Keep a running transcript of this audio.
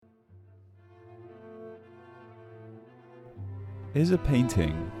Is a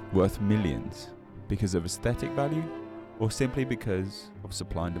painting worth millions because of aesthetic value or simply because of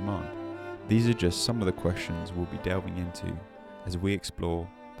supply and demand? These are just some of the questions we'll be delving into as we explore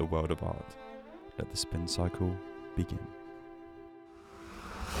the world of art. Let the spin cycle begin.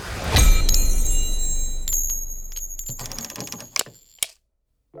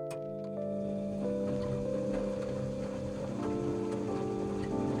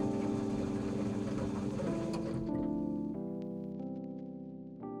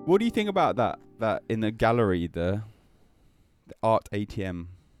 What do you think about that in the gallery, the art ATM?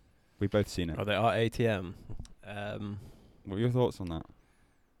 We've both seen it. Oh, the art ATM. What are your thoughts on that?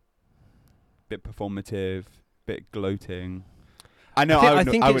 Bit performative, bit gloating. I know. I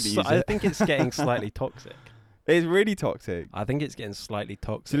wouldn't use it. I think it's getting slightly toxic. It's really toxic. I think it's getting slightly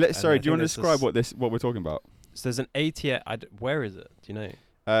toxic. So do you want to describe what we're talking about? So there's an ATM. Where is it? Do you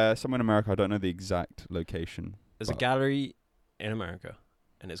know? Somewhere in America. I don't know the exact location. There's a gallery in America,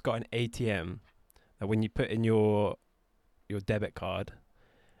 and it's got an ATM that when you put in your debit card,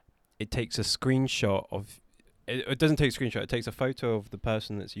 it takes a screenshot of. It doesn't take a screenshot. It takes a photo of the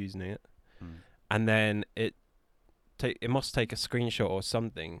person that's using it, and then it must take a screenshot or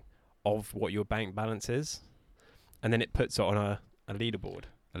something of what your bank balance is, and then it puts it on a leaderboard.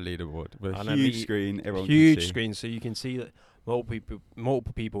 A leaderboard with a huge screen. Everyone can huge see. Screen, so you can see that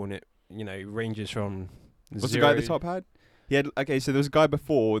multiple people, and it ranges from. What's the guy at the top had? He had so there was a guy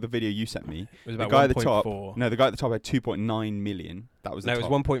before the video you sent me. It was about the guy 1. at the top. 4. No, the guy at the top had 2.9 million. That was the top. It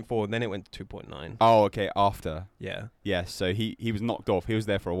was 1.4, then it went to 2.9. Oh, okay. After. Yeah. Yeah. So he was knocked off. He was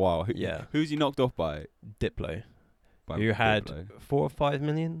there for a while. Who's he knocked off by? Diplo. By who had Diplo. 4 or 5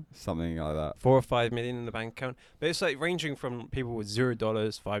 million? Something like that. 4 or 5 million in the bank account. But it's like ranging from people with $0,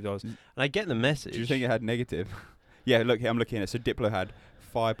 $5. And I get the message. Do you think it had negative? Yeah, look, I'm looking at it. So Diplo had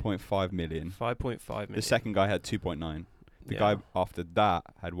 5.5 million. 5.5 million. The second guy had 2.9. The guy after that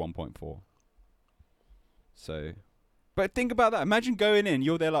had 1.4. So, but think about that. Imagine going in,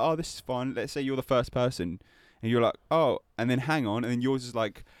 you're there like, oh, this is fun. Let's say you're the first person, and you're like, oh, and then hang on, and then yours is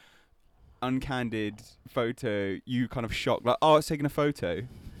like uncandid photo. You kind of shocked, like, oh, it's taking a photo,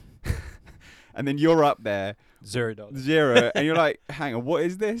 and then you're up there, $0, and you're like, hang on, what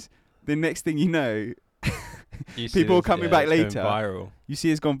is this? The next thing you know, people are coming back later. Viral. You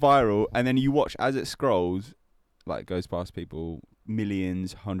see it's gone viral, and then you watch as it scrolls. Like goes past people,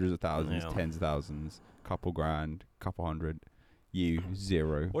 millions, hundreds of thousands, tens of thousands, couple grand, couple hundred, you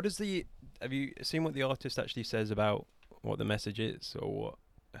zero. Have you seen what the artist actually says about what the message is, or what?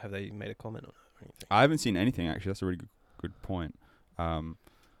 Have they made a comment on it or anything? I haven't seen anything actually. That's a really good point.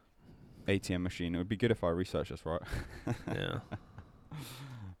 ATM machine. It would be good if I researched this, right? Yeah.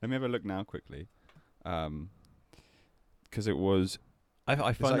 Let me have a look now quickly, because it was.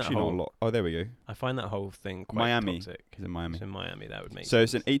 I find actually not a lot. Oh, there we go. I find that whole thing quite Miami. toxic. Is in Miami. So in Miami, that would make So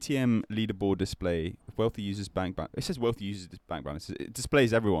sense. it's an ATM leaderboard display. Wealthy users bank balance. It says wealthy users bank balance. It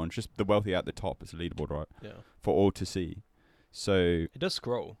displays everyone. Just the wealthy at the top. It's a leaderboard, right? Yeah. For all to see. So it does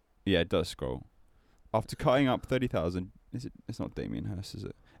scroll. Yeah, it does scroll. After cutting up 30,000, it's not Damien Hirst, is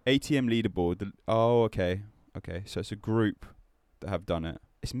it? ATM leaderboard. Okay. So it's a group that have done it.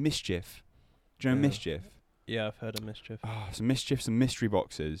 It's Mischief. Do you know Mischief? Yeah, I've heard of Mischief. Oh, some Mischief, some mystery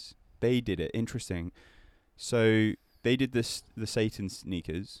boxes. They did it. Interesting. So they did the Satan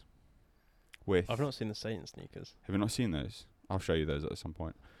sneakers. I've not seen the Satan sneakers. Have you not seen those? I'll show you those at some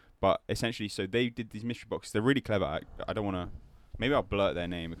point. But essentially, so they did these mystery boxes. They're really clever. I don't want to. Maybe I'll blurt their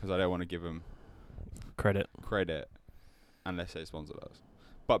name because I don't want to give them credit unless they sponsor us.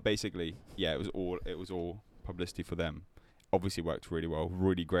 But basically, yeah, it was all publicity for them. Obviously, worked really well.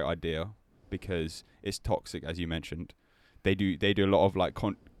 Really great idea because it's toxic, as you mentioned. They do a lot of like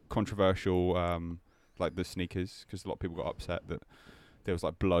controversial, like the sneakers, because a lot of people got upset that there was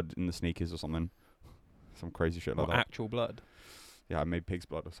like blood in the sneakers or something, some crazy shit like that. Actual blood. Yeah, I made pig's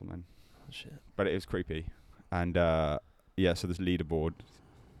blood or something. Oh, shit. But it was creepy, and so this leaderboard.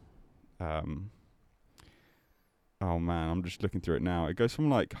 Oh man, I'm just looking through it now. It goes from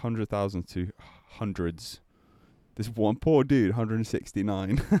like 100,000 to hundreds. This one poor dude,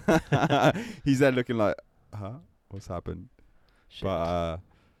 169. He's there looking like, what's happened? Shit. But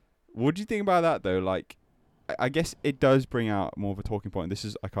what do you think about that though? Like, I guess it does bring out more of a talking point. This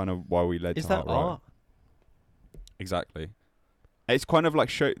is kind of why we led is to that art. Right? Exactly. It's kind of like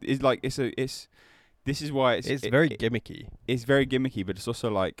this is why it's very gimmicky. It's very gimmicky, but it's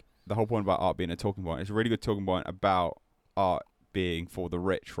also like the whole point about art being a talking point. It's a really good talking point about art being for the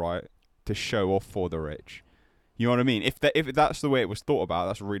rich, right? To show off for the rich. You know what I mean? If that's the way it was thought about,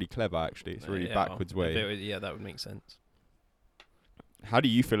 that's really clever. Actually, it's a really backwards way. That would make sense. How do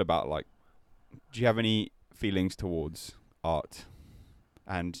you feel about do you have any feelings towards art,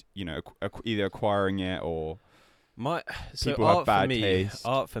 and either acquiring it or So people have art bad for me, taste.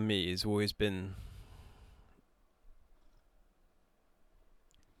 art for me has always been.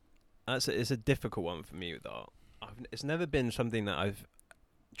 It's a difficult one for me with art. It's never been something that I've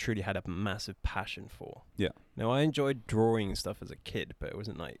truly had a massive passion for. Yeah. Now I enjoyed drawing stuff as a kid, but it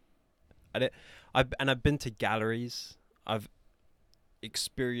wasn't like I've been to galleries. I've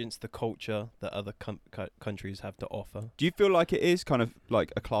experienced the culture that other countries have to offer. Do you feel like it is kind of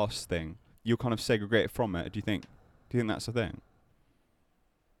like a class thing? You're kind of segregated from it. Do you think that's a thing?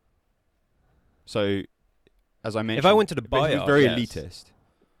 So, as I mentioned, If I wanted to buy it was art, very yes. elitist.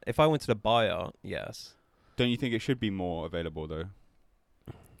 If I wanted to buy art, yes. Don't you think it should be more available though?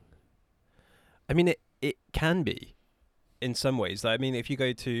 I mean, it can be, in some ways. Like, I mean, if you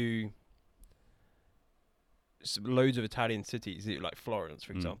go to loads of Italian cities, like Florence,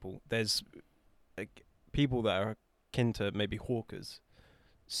 for example, there's like people that are akin to maybe hawkers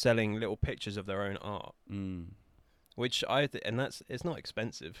selling little pictures of their own art, which and it's not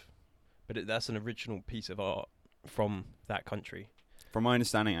expensive, but that's an original piece of art from that country. From my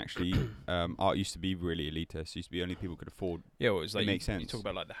understanding, actually, art used to be really elitist. Used to be only people could afford. Yeah, well, it was like makes sense. You talk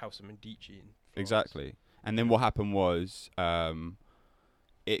about like the House of Medici. In Florence. Exactly. And then what happened was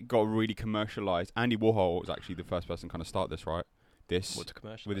it got really commercialized. Andy Warhol was actually the first person to kind of start this, right?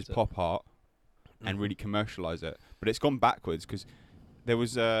 With his pop art and really commercialize it. But it's gone backwards because there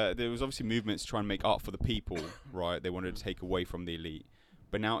was obviously movements to try and make art for the people, right? They wanted to take away from the elite.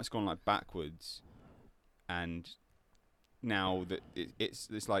 But now it's gone like backwards, and now that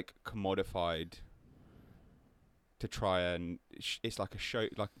it's like commodified to try and it's like a show,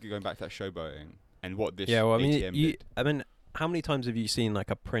 like going back to that showboating and what this ATM did. I mean, how many times have you seen like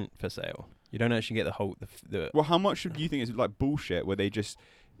a print for sale? You don't actually get the whole the Well, how much do you think is like bullshit where they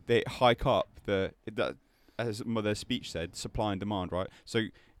hike up that, as their speech said, supply and demand, right? So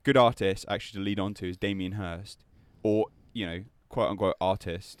good artists actually to lead on to is Damien Hirst, or quote unquote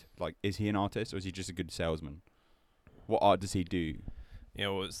artist. Like, is he an artist or is he just a good salesman? What art does he do?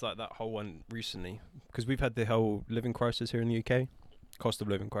 Well, it's like that whole one recently, because we've had the whole living crisis here in the UK, cost of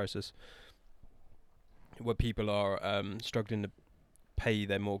living crisis, where people are struggling to pay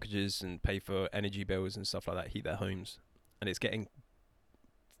their mortgages and pay for energy bills and stuff like that, heat their homes, and it's getting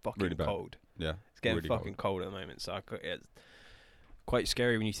fucking really cold. Yeah, it's getting really fucking cold at the moment. So it's quite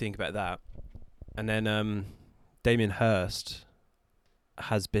scary when you think about that. And then Damien Hirst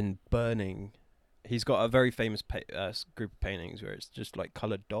has been burning. He's got a very famous group of paintings where it's just like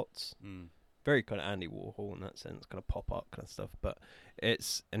coloured dots. Very kind of Andy Warhol in that sense, kind of pop art kind of stuff. But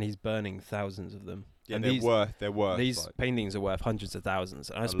and he's burning thousands of them. Yeah, and they're worth. These paintings are worth hundreds of thousands.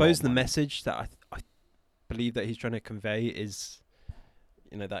 And I a suppose lot the of money. message that I believe that he's trying to convey is,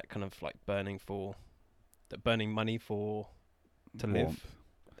 that kind of like burning money to live Warmth.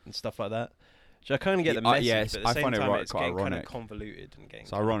 and stuff like that. Which I kind of get the message, yes, but at the I same find it time right, it's quite getting kind of ironic. convoluted and getting.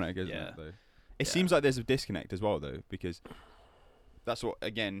 It's ironic, isn't it? Though it seems like there's a disconnect as well, though, because that's what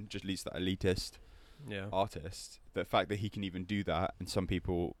again just leads to that elitist artist. The fact that he can even do that, and some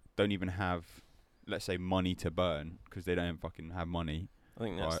people don't even have, let's say, money to burn because they don't fucking have money. I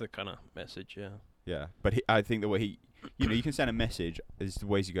think that's the kind of message, yeah. Yeah, but I think the way he, you can send a message. There's the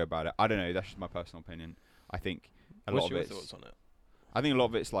ways you go about it. I don't know. That's just my personal opinion. I think What's your thoughts on it? I think a lot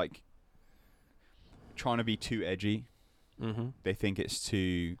of it's like trying to be too edgy. Mm-hmm. They think it's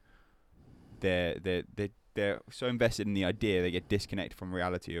too. They're so invested in the idea they get disconnected from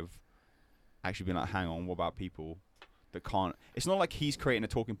reality of actually being like, hang on, what about people that can't? It's not like he's creating a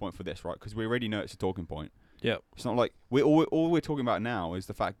talking point for this, right? Because we already know it's a talking point. Yeah. It's not like all we're talking about now is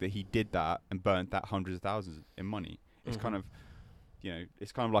the fact that he did that and burnt that hundreds of thousands in money. It's kind of,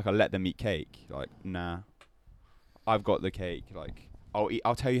 it's kind of like I let them eat cake. Like, nah, I've got the cake. Like,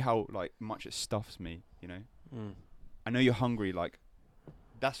 I'll tell you how like much it stuffs me. I know you're hungry. Like,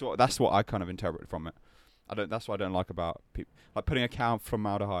 that's what I kind of interpret from it. That's what I don't like about people, like putting a cow in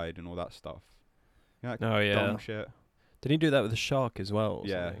formaldehyde and all that stuff. Dumb shit. Did he do that with a shark as well? Or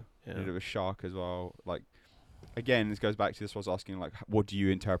something? Yeah. He did it with shark as well. Like, again, this goes back to this. I was asking, like, what do you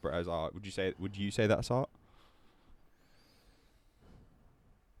interpret as art? Would you say that's art?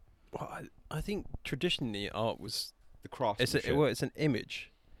 Well, I think traditionally art was The craft. it's an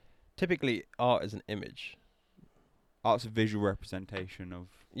image. Typically, art is an image. Art's a visual representation of.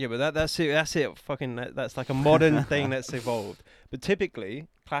 Yeah, but that's it. That's it. Fucking. That's like a modern thing that's evolved. But typically,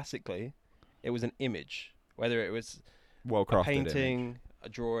 classically, it was an image. Whether it was Well-crafted a painting, image. a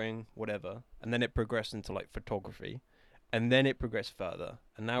drawing, whatever, and then it progressed into like photography, and then it progressed further,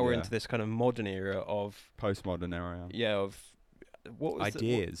 and now we're into this kind of modern era of Postmodern era. of what was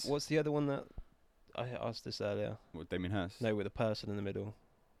ideas. What's the other one that I asked this earlier. What, Damien Hirst? No, with a person in the middle.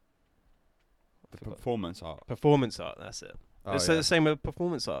 The performance art. Performance art. That's it. Oh, It's yeah. the same with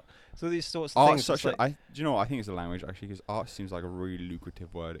performance art. So these sorts of Art things. such It's like, do you know what? I think it's a language actually, because art seems like a really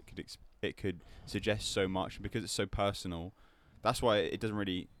lucrative word. It could suggest so much because it's so personal. That's why it doesn't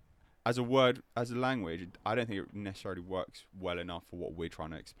really, as a word, as a language. I don't think it necessarily works well enough for what we're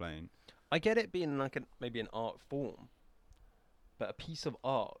trying to explain. I get it being like maybe an art form, but a piece of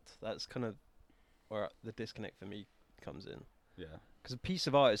art, that's kind of where the disconnect for me comes in. Yeah. Because a piece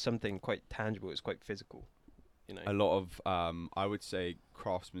of art is something quite tangible. It's quite physical. You know. A lot of I would say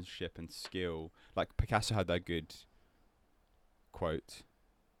craftsmanship and skill. Like Picasso had that good quote.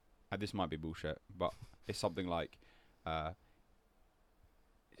 And this might be bullshit, but it's something like a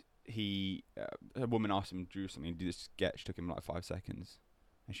woman asked him to do something. Do this sketch took him like 5 seconds,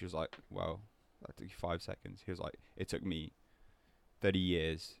 and she was like, "Well, that took you 5 seconds." He was like, "It took me 30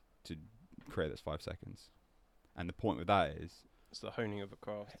 years to create this 5 seconds." And the point with that is It's the honing of a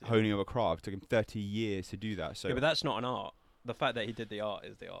craft. Yeah. honing of a craft took him 30 years to do that. So Yeah, but that's not an art. The fact that he did the art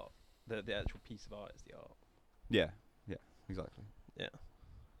is the art. The actual piece of art is the art. yeah, exactly. Yeah.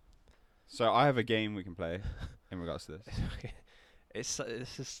 So I have a game we can play in regards to this. It's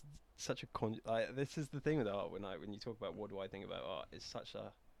just such a this is the thing with art when you talk about what do I think about art, it's such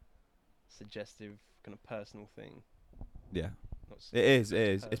a suggestive kind of personal thing. Yeah, Not it is.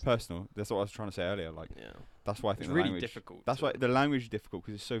 suggestive, It's personal. That's what I was trying to say earlier. Like, Yeah. that's why I think It's the really language. difficult. That's why the language is difficult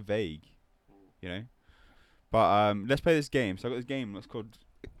because it's so vague, you know. But let's play this game. So I got this game that's called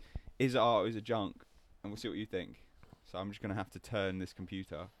 "Is it art or is it junk?" and we'll see what you think. So I'm just gonna have to turn this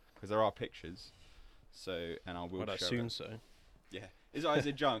computer because there are pictures. So and I will I'd show assume it. so. Yeah. Is art is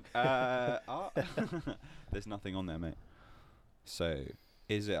it junk? Art. There's nothing on there, mate. So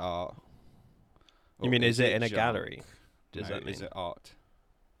is it art? You or mean is it in a junk? gallery? Does No, that mean? is it art?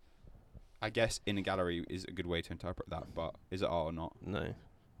 I guess in a gallery is a good way to interpret that, but is it art or not? No.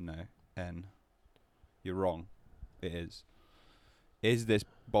 No. You're wrong. It is. Is this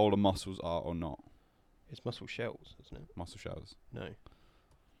bowl of mussels art or not? It's mussel shells, isn't it? Mussel shells. No.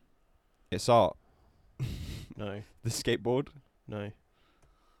 It's art. No. The skateboard. No.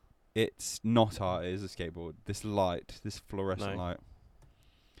 It's not art. It is a skateboard. This light, this fluorescent No. light.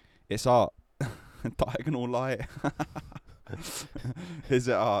 It's art. Diagonal light. Is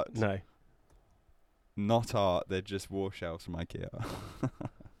it art? No. Not art. They're just war shelves from IKEA.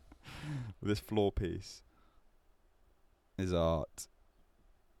 This floor piece is art.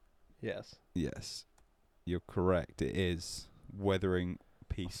 Yes. Yes, you're correct. It is weathering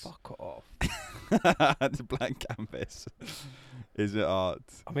piece. Fuck off. It's a blank canvas. Is it art?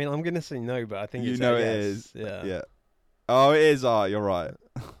 I mean, I'm gonna say no, but I think You it's know a it yes. is. Yeah. Yeah. Oh, it is art. You're right.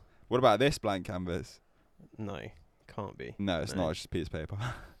 What about this blank canvas? No, can't be. No, it's No. not. It's just a piece of paper.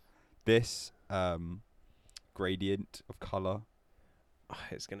 This gradient of color.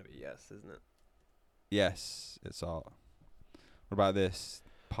 It's gonna be yes, isn't it? Yes, it's art. What about this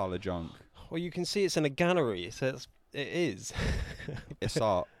pile of junk? Well, you can see it's in a gallery, so it is. It's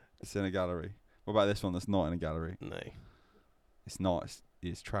art. It's in a gallery. What about this one that's not in a gallery? No. It's not.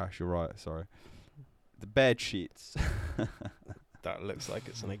 It's trash. You're right. Sorry. The bed sheets. That looks like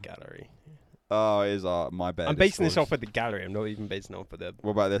it's in a gallery. Oh, it is art. My bed. I'm is basing this full off of the gallery. I'm not even basing it off of the.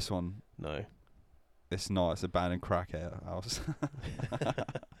 What about this one? No. It's not. It's abandoned crackhead house.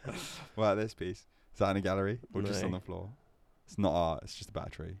 What about this piece? Is that in a gallery or just No. on the floor? It's not art. It's just a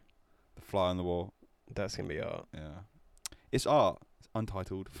battery. The fly on the wall. That's gonna be art. Yeah. It's art. It's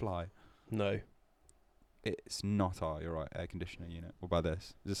untitled fly. No. It's not art. You're right. Air conditioner unit. What about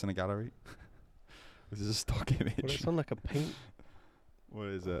this? Is this in a gallery? This is a stock image. Well, it's on like a paint. What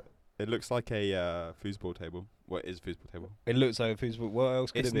is it? It looks like a foosball table. What is a foosball table? It looks like a foosball. What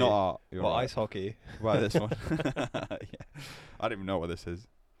else could It's it be? not art. You're What, right. ice hockey? What about this one? Yeah. I don't even know what this is. Is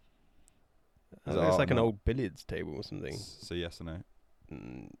it It's art like or an not? old billiards table or something. So yes or no?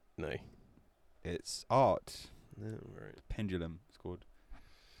 No. It's art. No, right. Pendulum. It's called.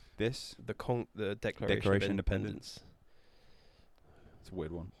 This. The Declaration, Declaration of of Independence. It's a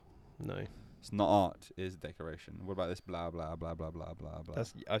weird one. No. It's not art. It is a declaration. What about this? Blah blah blah blah blah blah blah.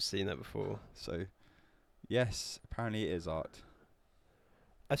 I've seen that before. So, yes, apparently it is art.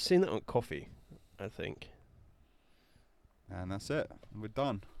 I've seen that on coffee, I think. And that's it. We're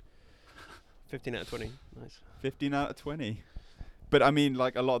done. 15 out of 20. Nice. 15 out of 20. But I mean,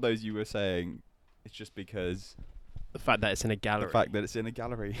 like a lot of those you were saying, it's just because The fact that it's in a gallery. the fact that it's in a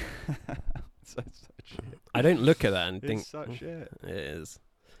gallery. Such shit. I don't look at that and think It's such shit. it is.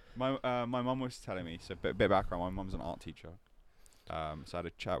 My mum was telling me, so bit of background, my mum's an art teacher. So I had a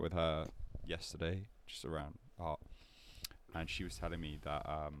chat with her yesterday, just around art. And she was telling me that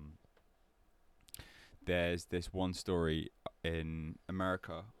there's this one story in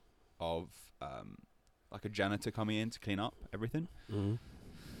America of like a janitor coming in to clean up everything,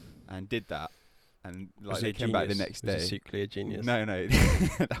 and did that, and like Was they he a came back the genius? next Was he day. secretly a genius? No,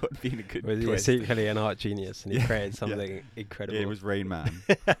 that would have been a good Was he twist. secretly an art genius and he Yeah, created yeah. something incredible? Yeah, it was Rain Man.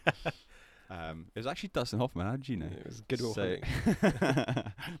 It was actually Dustin Hoffman. How did you know? It was Good Will So-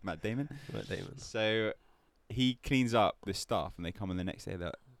 Hunting. Matt Damon. Matt Damon. So he cleans up this stuff, and they come in the next day.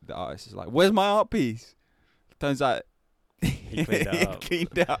 The artist is like, "Where's my art piece?" Turns out He cleaned it up.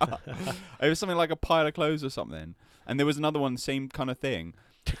 cleaned it up. It was something like a pile of clothes or something. And there was another one, same kind of thing.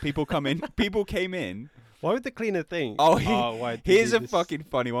 People came in. Why would the cleaner think? Oh, why did Here's he a just- fucking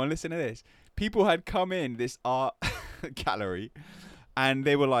funny one. Listen to this. People had come in this art gallery, and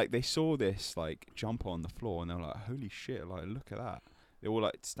they were like, they saw this like jumper on the floor, and they were like, "Holy shit! Like, look at that." They were all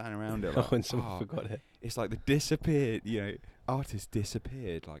like standing around it. Like, when someone "Oh, forgot it. it's like the disappeared, artist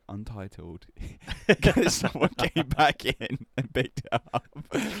disappeared, like untitled, because someone came back in and picked it up.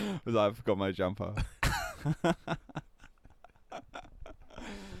 I was like, I forgot my jumper.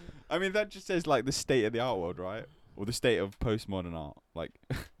 I mean, that just says like the state of the art world, right? Or the state of postmodern art, like,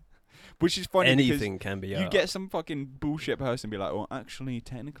 which is funny. Anything can be You art. get some fucking bullshit person be like, well, actually,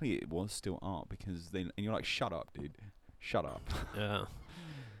 technically, it was still art because they, and you're like, shut up, dude, shut up. Yeah.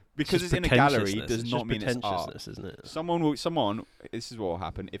 Because just it's in a gallery pretentiousness. does It's not just mean it's art. pretentiousness, isn't it? Someone, this is what will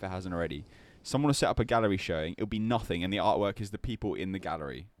happen if it hasn't already. Someone will set up a gallery showing. It'll be nothing, and the artwork is the people in the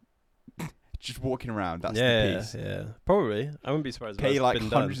gallery, just walking around. That's the piece. Yeah. Probably. I wouldn't be surprised. Pay if like that's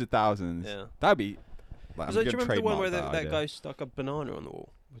been hundreds done. of thousands. Yeah. That'd be. Like, Was I'm do you gonna remember the one where trademark that idea. guy stuck a banana on the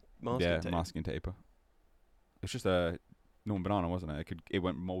wall with masking Yeah, tape? masking tape. It's just a normal banana, wasn't it? It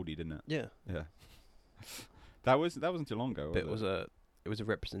went mouldy, didn't it? Yeah. Yeah. That wasn't too long ago. But it was a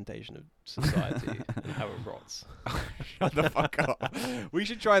representation of society and how it rots. Shut the fuck up. We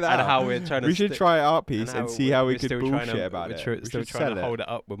should try that And out. how we're trying to We should try an art piece and see how we could bullshit about we're it. Still We trying should sell to it. hold it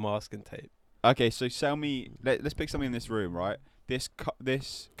up with masking tape. Okay, so sell me. Let's pick something in this room, right? This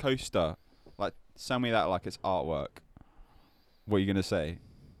coaster, like sell me that like it's artwork. What are you gonna say?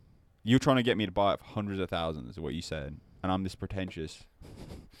 You're trying to get me to buy it for hundreds of thousands, is what you said, and I'm this pretentious.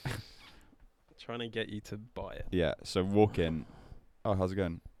 Trying to get you to buy it. Yeah. So walk in. Oh, how's it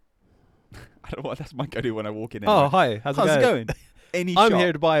going? I don't know what that's my go-to when I walk in. Oh, anyway. hi. How's How's it going? Any I'm shop.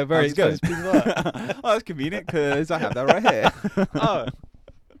 here to buy a very How's it going? expensive piece of art. Oh, that's convenient because I have that right here. Oh,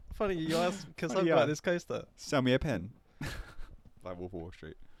 funny you asked because I've Yeah. got this coaster. Sell me a pen. Like Wolf of Wall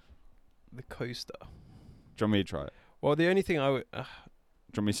Street. The coaster. Do you want me to try it? Well, the only thing I would. Do you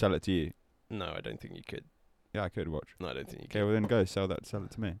want me to sell it to you? No, I don't think you could. Yeah, I could watch. No, I don't think you Okay, could. well then go sell it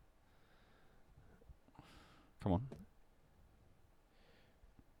to me. Come on.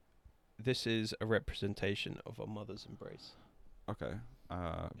 This is a representation of a mother's embrace. Okay.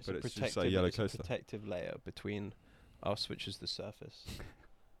 It's But a it's just a yellow it's coaster. a protective layer between us, which is the surface,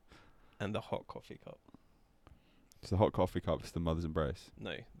 and the hot coffee cup. It's the hot coffee cup. It's the mother's embrace.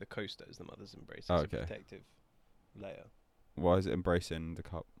 No, the coaster is the mother's embrace. It's Oh, a okay. protective layer. Why is it embracing the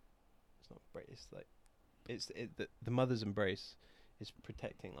cup? It's not embrace. It's like the mother's embrace is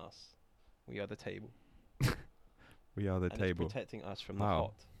protecting us. We are the table. We are the and table. It's protecting us from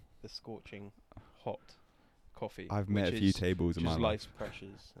Wow. the scorching hot coffee. I've met a which few is tables in my just life. life's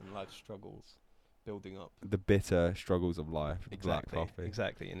pressures and life's struggles building up. The bitter struggles of life. Black Exactly. coffee.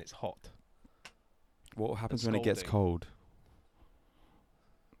 Exactly, and it's hot. What happens And when it gets scalding. cold?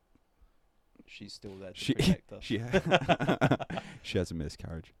 She's still there to She protect us. she has a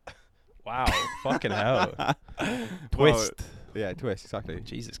miscarriage. Wow, fucking hell. Well, Twist. yeah, twist exactly.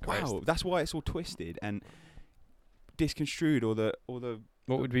 Jesus Christ. Wow, that's why it's all twisted and disconstrued. Or the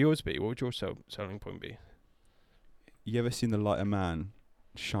What would yours be? What would your selling point be? You ever seen the light of man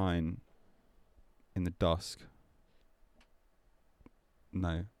shine in the dusk?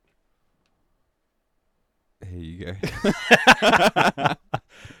 No. Here you go.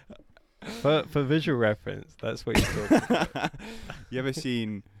 For visual reference, that's what you're talking about. You ever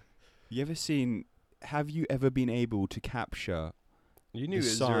seen? Have you ever been able to capture? You knew The it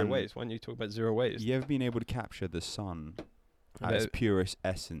was zero sun- waste. Why don't you talk about zero waste? You ever been able to capture the sun I at its bet- purest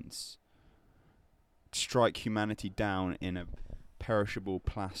essence? Strike humanity down in a perishable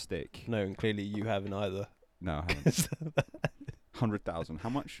plastic. No, and clearly you haven't either. No, I haven't. 100,000. How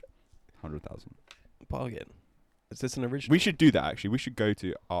much? 100,000. Bargain. Is this an original? We should do that actually. We should go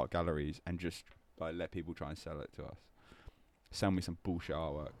to art galleries and just like let people try and sell it to us. Sell me some bullshit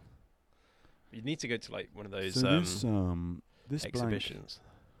artwork. You need to go to like one of those So this exhibitions.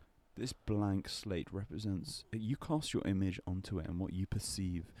 This blank slate represents you cast your image onto it and what you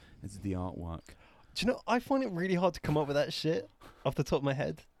perceive as the artwork. Do you know? I find it really hard to come up with that shit off the top of my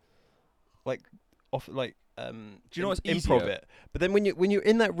head. Like, off like Do you know what's improv easier? it. But then when you're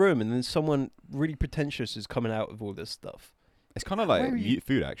in that room and then someone really pretentious is coming out with all this stuff, It's kind of Where like are you-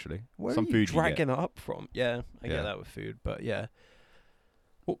 food actually. where Some are you food you get. dragging it up from? Yeah, I Yeah. get that with food, but yeah.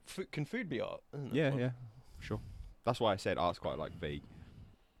 Well, can food be art? Isn't it? Yeah, Well, yeah, sure. That's why I said art's quite like vague.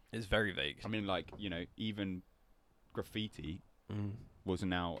 It's very vague. I mean, like, you know, even graffiti Mm. was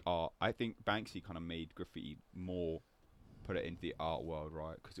now art. I think Banksy kind of made graffiti more, put it into the art world,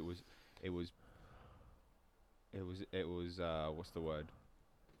 right? Because it was what's the word?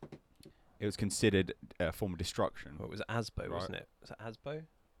 It was considered a form of destruction. Well, it was ASBO, Right. wasn't it? Was it ASBO?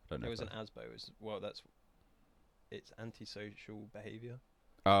 Don't know It if was an that's- ASBO. It's antisocial behaviour.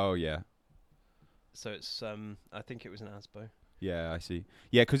 Oh yeah, So it's I think it was an ASBO. yeah, I see.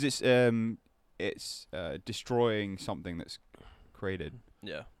 Yeah, because it's destroying something that's created.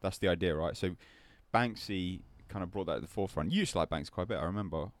 Yeah. That's the idea, right? So Banksy kind of brought that to the forefront. You used to like Banks quite a bit. I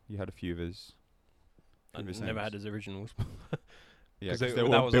remember you had a few of his. I his never names. had his originals. Yeah, 'Cause because they- there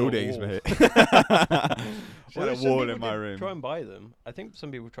that were was on a buildings, wall. mate. She had Although a some wall people in my did room. Try and buy them. I think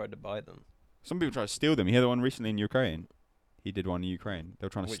some people tried to buy them. Some people try to steal them. You hear the one recently in Ukraine? He did one in Ukraine. They were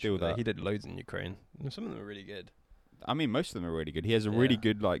trying to Which steal that. He did loads in Ukraine. And some of them are really good. I mean, most of them are really good. He has a really Yeah.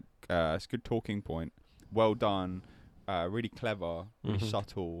 good, like, it's a good talking point. Well done. Really clever. Really Mhm.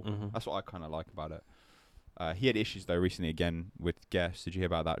 subtle. Mhm. That's what I kind of like about it. He had issues, though, recently again with Guess. Did you hear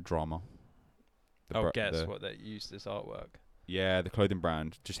about that drama? Guess what? They used this artwork. Yeah, the clothing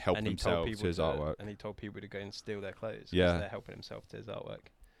brand just helped And he told himself to people his artwork. And he told people to go and steal their clothes. 'Cause Yeah. they're helping himself to his artwork.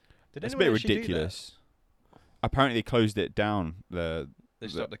 Did It's a anyone bit actually do that? ridiculous. Apparently, they closed it down. They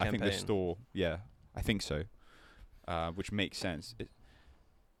stopped the I campaign. think the store. Yeah, I think so. Which makes sense.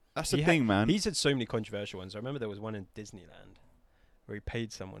 That's the He thing, man. He's had so many controversial ones. I remember there was one in Disneyland where he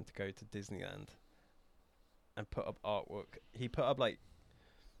paid someone to go to Disneyland and put up artwork. He put up like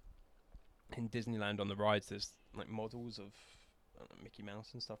in Disneyland on the rides, there's like models of Mickey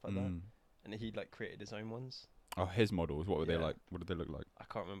Mouse and stuff like that, and he like created his own ones. Oh, his models. What were they Yeah. like? What did they look like? I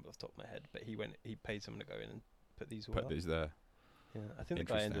can't remember off the top of my head, but he paid someone to go in and put these all Put up. these there. Yeah, I think the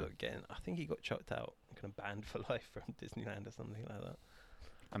guy ended Interesting. up getting. I think he got chucked out and kind of banned for life from Disneyland or something like that.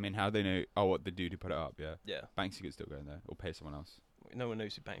 I mean, how they know? Oh, what the dude who put it up? Yeah, Yeah, Banksy could still go in there or pay someone else. no one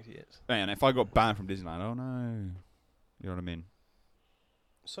knows who Banksy is. Man, if I got banned from Disneyland, oh no, you know what I mean?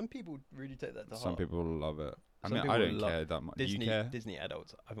 Some people really take that to Some heart. people love it. I Some mean, I people don't love care that much. Disney, Do you care? Disney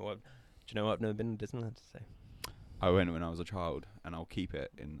adults. Do you know what? I've never been to Disneyland to say. I went when I was a child, and I'll keep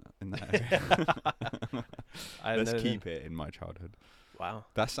it in that area. Let's keep it in my childhood. Wow,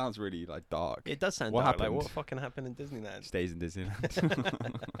 That sounds really like dark. it does sound What dark. Like happened? what fucking happened in Disneyland? Stays in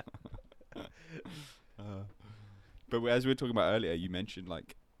Disneyland. But as we were talking about earlier, you mentioned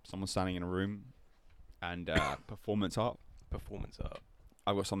like someone standing in a room and performance art. Performance art.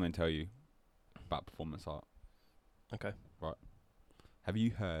 I've got something to tell you about performance art. Okay. Right. Have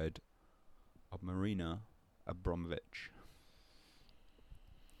you heard of Marina Abramovich?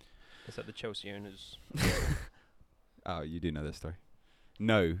 Is that the Chelsea owners? Oh, you do know this story.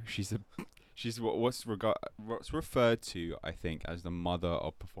 No, she's what's referred to, I think, as the mother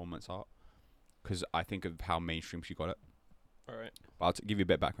of performance art, because I think of how mainstream she got it. All right. But I'll give you a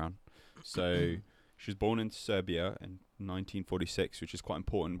bit of background. So she was born in Serbia in 1946, which is quite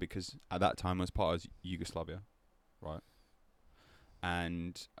important because at that time it was part of Yugoslavia, right?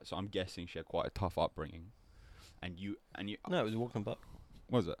 And so I'm guessing she had quite a tough upbringing. And you No, it was a walk and buck.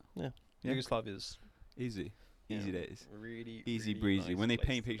 was it? Yeah. Yeah. Yugoslavia's Easy yeah, days. really Easy really breezy. nice When they place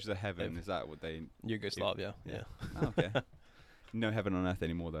paint to pictures of heaven, live. is that what they? Yugoslavia. Yeah. Oh, okay. No heaven on earth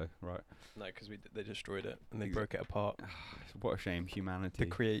anymore, though, right? No, because they destroyed it and they Exa- broke it apart What a shame, humanity. to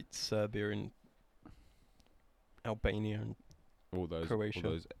create Serbia and Albania and all those Croatia.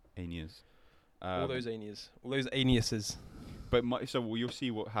 all those Anias. all those Anias, all those Aniuses. But so you'll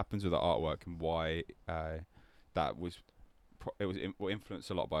see what happens with the artwork and why that was influenced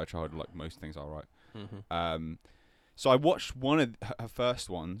a lot by a child, like most things are, right? Mm-hmm. So I watched one of her first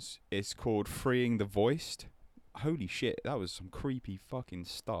ones. It's called "Freeing the Voiced." Holy shit, that was some creepy fucking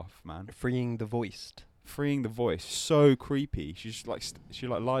stuff, man. Freeing the voiced. Freeing the voice, so creepy. She's like she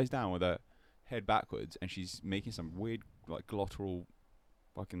lies down with her head backwards and she's making some weird like glottal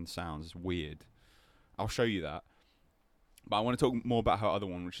fucking sounds. It's weird. I'll show you that. But I want to talk more about her other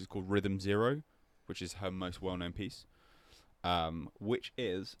one, which is called Rhythm Zero, which is her most well-known piece. Which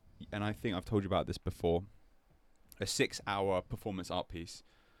is, and I think I've told you about this before, a 6-hour performance art piece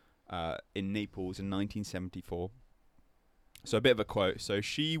in Naples in 1974. So a bit of a quote. So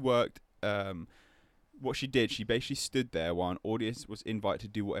she worked. What she did, she basically stood there while an audience was invited to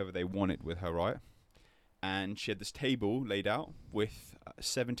do whatever they wanted with her, right? And she had this table laid out with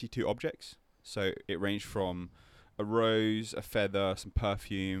 72 objects, So it ranged from a rose, a feather, some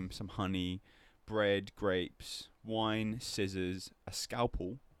perfume, some honey, bread, grapes, wine, scissors, a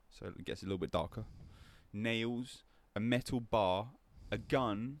scalpel, so it gets a little bit darker, nails, a metal bar, a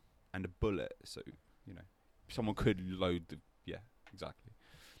gun, and a bullet. So, you know, someone could load the. Yeah, exactly.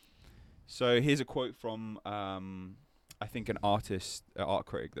 So here's a quote from, I think, an art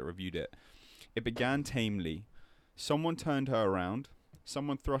critic that reviewed it. It began tamely. Someone turned her around.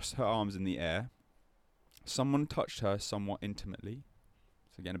 Someone thrust her arms in the air. Someone touched her somewhat intimately.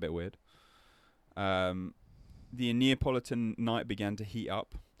 It's again a bit weird. The Neapolitan night began to heat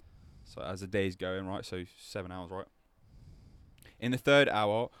up. So as the day's going, right? So 7 hours, right? In the third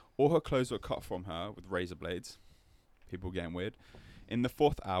hour, all her clothes were cut from her with razor blades. People getting weird. In the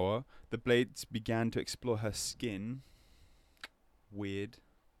fourth hour, the blades began to explore her skin. Weird.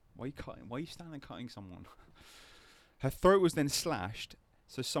 Why are you cutting? Why are you standing cutting someone? Her throat was then slashed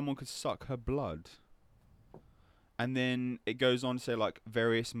so someone could suck her blood. And then it goes on to say, like,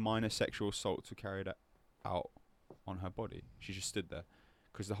 various minor sexual assaults were carried out on her body. She just stood there.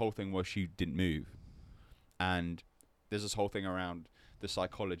 Because the whole thing was she didn't move. And there's this whole thing around the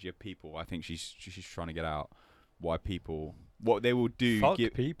psychology of people. I think she's trying to get out why people, what they will do. Fuck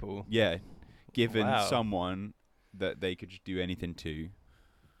people. Yeah. Given Wow. someone that they could just do anything to.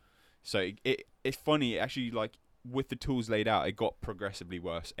 So it's funny, actually, like, with the tools laid out, it got progressively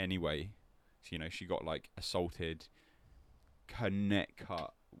worse anyway. So, you know, she got, like, assaulted, her neck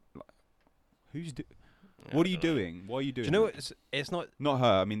cut. Like, what are you doing? Why are you doing Do you know that? what? It's not. Not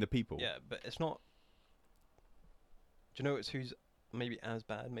her, I mean the people. Yeah, but it's not. Do you know who's maybe as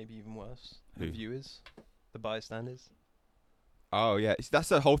bad, maybe even worse? Who? The viewers, the bystanders. Oh, yeah. That's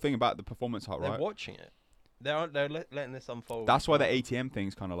the whole thing about the performance art, They're right? watching it. They're letting this unfold. That's why the ATM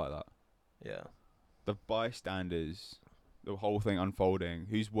thing's kind of like that. Yeah. The bystanders, the whole thing unfolding.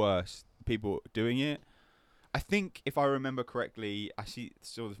 Who's worse? People doing it? I think, if I remember correctly, I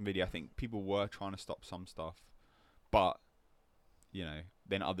saw this video, I think people were trying to stop some stuff. But, you know,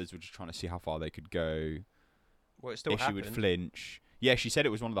 then others were just trying to see how far they could go. Well, it still if happened. she would flinch. Yeah, she said it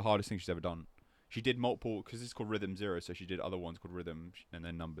was one of the hardest things she's ever done. She did multiple, because it's called Rhythm Zero, so she did other ones called Rhythm and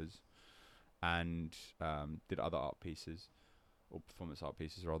then Numbers. And did other art pieces, or performance art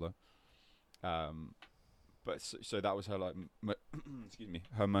pieces, rather. But so that was her, like, excuse me,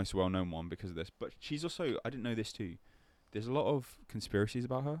 her most well-known one because of this. But she's also, I didn't know this too, there's a lot of conspiracies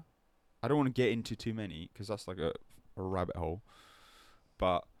about her. I don't want to get into too many because that's like a rabbit hole.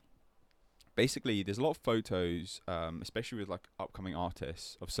 But basically, there's a lot of photos, especially with like upcoming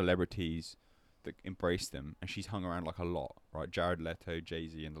artists, of celebrities that embrace them, and she's hung around like a lot, right? Jared Leto,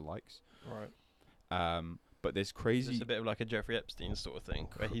 Jay-Z, and the likes. Right. But there's crazy. It's a bit of like a Jeffrey Epstein sort of thing,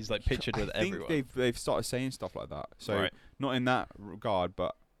 where he's like pictured with everyone. I think they've started saying stuff like that. So Right. not in that regard,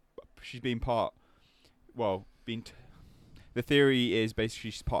 but she's been part. Well, the theory is basically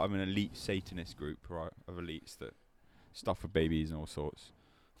she's part of an elite Satanist group, right? Of elites that stuff for babies and all sorts.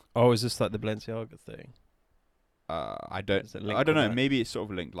 Oh, is this like the Balenciaga thing? I Is it linked don't to know. that? Maybe it's sort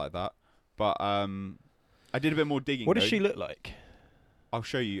of linked like that. But I did a bit more digging. What does though. she look like? I'll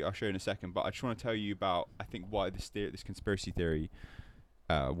show you in a second. But I just want to tell you about, I think, why this conspiracy theory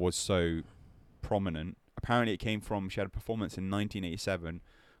was so prominent. Apparently, it came from, she had a performance in 1987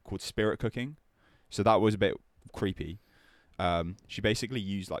 called Spirit Cooking. So that was a bit creepy. She basically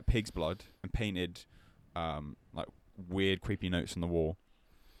used like pig's blood and painted like weird, creepy notes on the wall,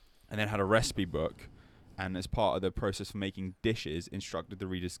 and then had a recipe book. And as part of the process for making dishes, instructed the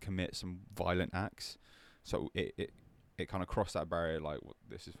readers to commit some violent acts. So it kind of crossed that barrier, like,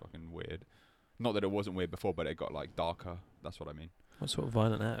 this is fucking weird. Not that it wasn't weird before, but it got like darker. That's what I mean. What sort of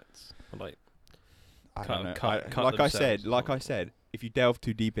violent acts? Or like, I Cut- don't know. cut- cut like themselves. I said, if you delve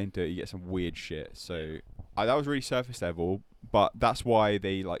too deep into it, you get some weird shit. So that was really surface level, but that's why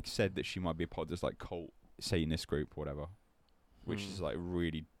they like said that she might be a part of this like cult Satanist group, or whatever, which is like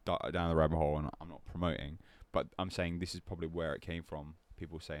really down the rabbit hole, and I'm not promoting, but I'm saying this is probably where it came from.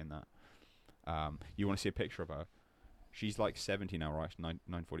 People saying that. You want to see a picture of her? She's like 70 now, right?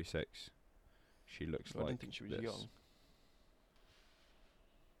 946. She looks like. I didn't think she was this. young.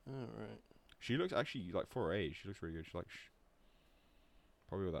 Oh, right. She looks actually like, for her age, she looks really good. She's like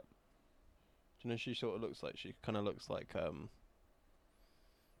probably with that. Do you know she sort of looks like, she kind of looks like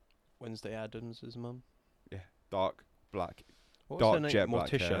Wednesday Addams' mum? Yeah, dark black. What Dark was her name? jet black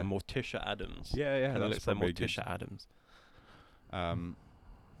Morticia. hair. Morticia Addams. Yeah, yeah. Kind of That's looks like probably good. Morticia Addams.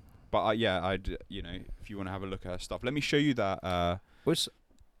 But yeah, I'd, you know, if you want to have a look at her stuff, let me show you that. Was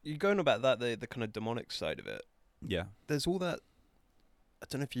you going about that, the kind of demonic side of it? Yeah. There's all that. I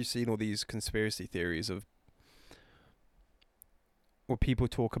don't know if you've seen all these conspiracy theories of where people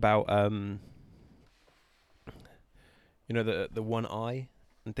talk about the one eye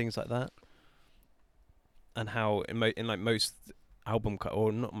and things like that, and how in like most album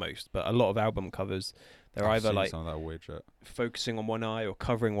or not most, but a lot of album covers, they're I've either seen like some of that weird shit. focusing on one eye or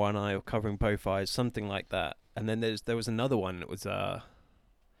covering one eye or covering both eyes, something like that. And then there was another one. It was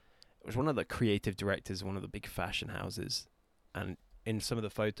one of the creative directors of one of the big fashion houses, and in some of the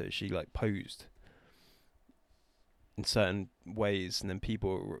photos she like posed in certain ways, and then people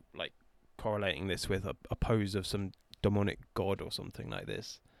were like correlating this with a pose of some demonic god or something like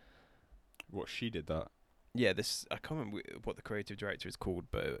this. What, she did that? Yeah, this I can't remember what the creative director is called,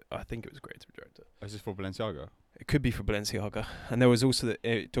 but I think it was creative director. Is this for Balenciaga? It could be for Balenciaga. And there was also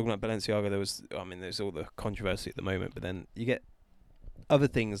talking about Balenciaga. There's all the controversy at the moment, but then you get other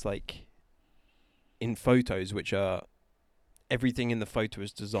things like in photos, which are everything in the photo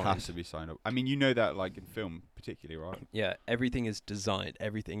is designed. Has to be signed up. I mean, you know that like in film, particularly, right? Yeah, everything is designed.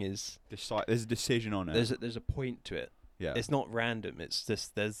 Everything is. There's a decision on it. There's a point to it. Yeah. It's not random. It's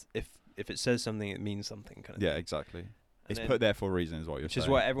just if it says something, it means something. Kind of. Yeah, exactly. It's then, put there for a reason, is what you're which saying. is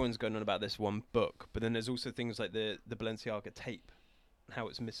why everyone's going on about this one book. But then there's also things like the Balenciaga tape, and how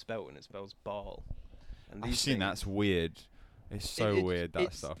it's misspelt and it spells Baal. And I've seen that's weird. It's so weird,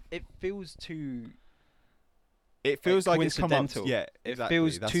 that stuff. It feels too. It feels like it's come up. coincidental. Yeah, exactly. It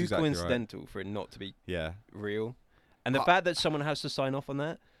feels That's too exactly coincidental for it not to be right. real. And the fact that someone has to sign off on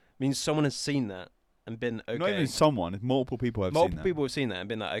that means someone has seen that and been okay. Not even someone. Multiple people have seen that. Multiple people have seen that and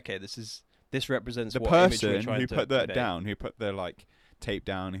been like, okay, this represents the what person image we're trying who to put that convey. down, who put the like tape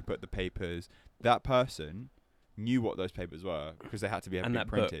down, who put the papers. That person knew what those papers were because they had to be and that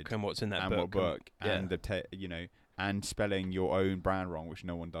printed. book and what's in that and book. what book yeah. and the and spelling your own brand wrong, which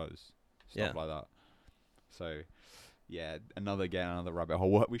no one does. Stuff like that. So, yeah, another rabbit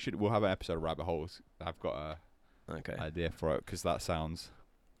hole. We'll have an episode of rabbit holes. I've got a idea for it because that sounds.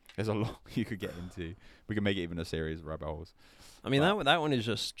 There's a lot you could get into. We can make it even a series of rabbit holes. I mean, that one is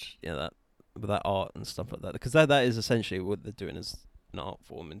just that with that art and stuff like that, because that is essentially what they're doing as an art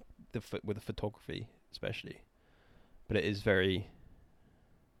form, and with the photography especially. But it is very,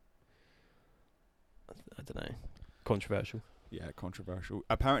 I don't know, controversial. Yeah, controversial.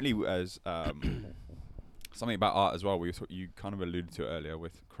 Apparently, as something about art as well. You kind of alluded to it earlier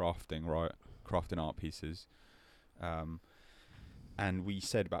with crafting, right? Crafting art pieces. And we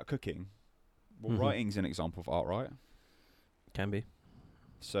said about cooking. Well, writing's an example of art, right? Can be.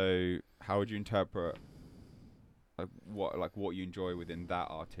 So, how would you interpret what you enjoy within that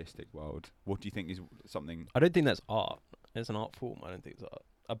artistic world? What do you think is something? I don't think that's art. It's an art form. I don't think it's art.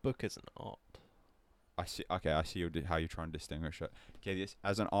 A book is an art. I see. Okay, I see how you try and distinguish it. Okay, this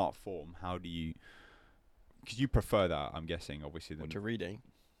as an art form. How do you? Because you prefer that, I'm guessing, obviously. What, to reading?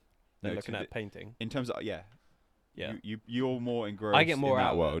 Than looking at painting. In terms of Yeah. You're more engrossed. I get more in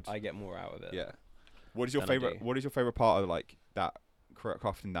out that world. I get more out of it. Yeah. What is your favorite? What is your favorite part of like that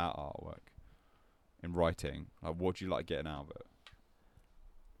crafting that artwork, in writing? Like, what do you like getting out of it?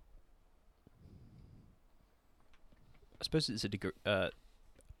 I suppose it's a degree.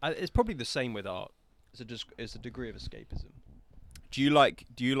 It's probably the same with art. It's a degree of escapism. Do you like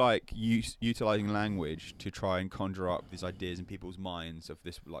utilizing language to try and conjure up these ideas in people's minds of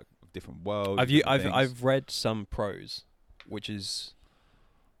this like of different worlds? I've read some prose, which is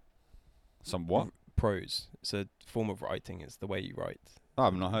some what? Prose. It's a form of writing. It's the way you write. Oh,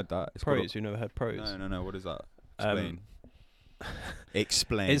 I've not heard that. It's prose. You never heard prose? No. What is that? Explain.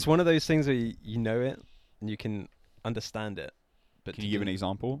 Explain. It's one of those things where you know it and you can understand it. But can you give an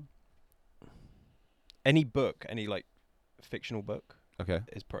example? Any book, any like fictional book,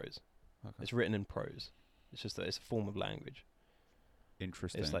 is prose. Okay. It's written in prose. It's just that it's a form of language.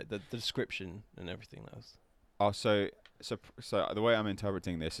 Interesting. It's like the description and everything else. Oh, so the way I'm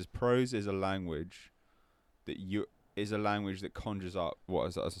interpreting this is prose is a language that conjures up what,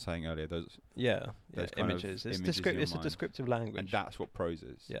 as I was saying earlier, those images. It's a descriptive language, and that's what prose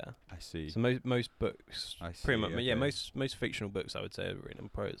is. Yeah, I see. So most books, pretty much, okay. most fictional books I would say are written in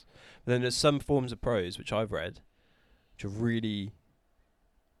prose. But then there's some forms of prose which I've read, which are really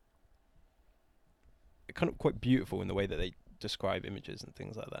kind of quite beautiful in the way that they describe images and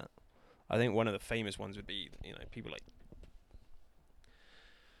things like that. I think one of the famous ones would be people like.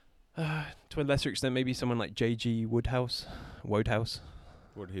 To a lesser extent, maybe someone like J.G. Wodehouse. What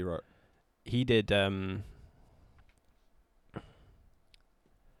did he write? He did. Oh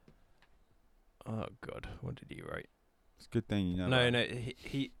God, what did he write? It's a good thing you know. No.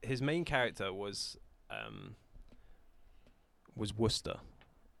 His main character was Worcester,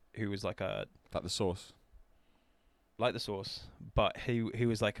 who was like the Source. Like the Source, but he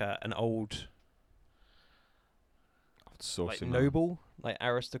was like an old. Off sourcing. noble, like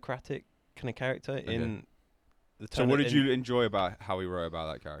aristocratic kind of character in the. So what did you enjoy about how he wrote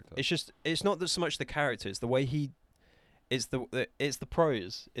about that character? It's not so much the character; it's the way he. It's the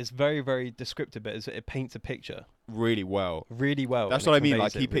prose. It's very, very descriptive, but it paints a picture really well. really well. That's and what it I mean.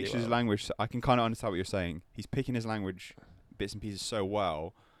 Like conveys he it really pictures his well. language. I can kind of understand what you're saying. He's picking his language bits and pieces so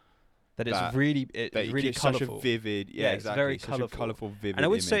well That it's that- really that it's he really gives such colourful. a vivid. Yeah, Yeah, it's exactly. very such colourful. a colourful, vivid. And I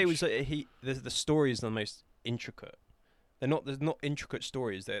would say it image. was the story is the most intricate. They're not intricate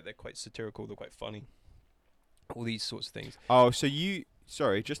stories. They're quite satirical. They're quite funny. All these sorts of things. Oh, so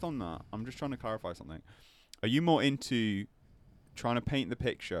sorry, just on that, I'm just trying to clarify something. Are you more into trying to paint the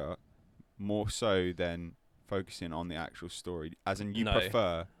picture more so than focusing on the actual story? As in, you No.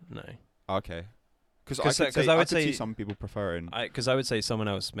 prefer? No, Okay. Because 'Cause, I I would could see say- some people preferring. because I would say someone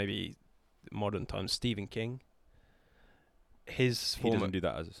else, maybe modern times, Stephen King. His He form doesn't do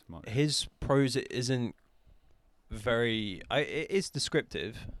that as much. his prose isn't very. It is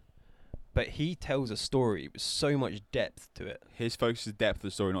descriptive, but he tells a story with so much depth to it. His focus is depth of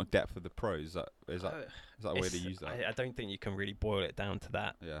the story, not depth of the prose. Is that a way to It's- use that? I don't think you can really boil it down to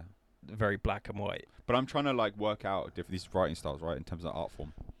that. Yeah. Very black and white. But I'm trying to like work out these writing styles, right, in terms of art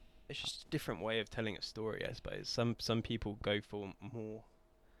form. It's just a different way of telling a story, I suppose. Some people go for more,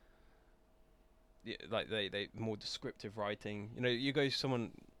 like they more descriptive writing. You know, you go to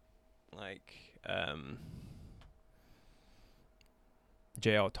someone like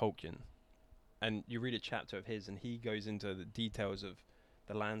J.R. Tolkien, and you read a chapter of his, and he goes into the details of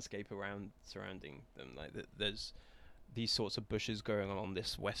the landscape surrounding them. Like there's these sorts of bushes going on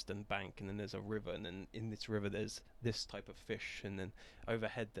this western bank, and then there's a river, and then in this river there's this type of fish, and then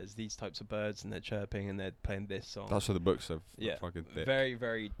overhead there's these types of birds, and they're chirping and they're playing this song. That's what the books are Yeah, fucking thick. very,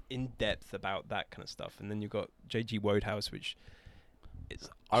 very in depth about that kind of stuff. And then you've got J.G. Wodehouse, which is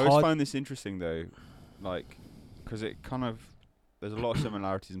I always hard. find this interesting though, like, because it kind of there's a lot of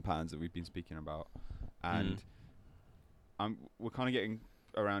similarities and patterns that we've been speaking about, and we're kind of getting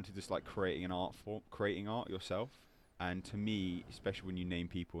around to just like creating art yourself. And to me, especially when you name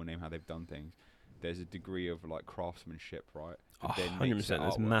people and name how they've done things, there's a degree of like craftsmanship, right? that then makes 100%. the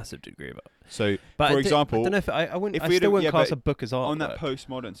There's a artwork. massive degree of it. So, But for I example, don't know if I wouldn't. if I we still don't- wouldn't yeah, class but a book as art. on that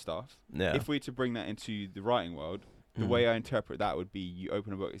postmodern stuff, yeah. if we were to bring that into the writing world, the way I interpret that would be you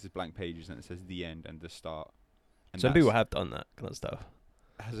open a book, it says blank pages, and it says the end and the start. And Some that's- people have done that kind of stuff.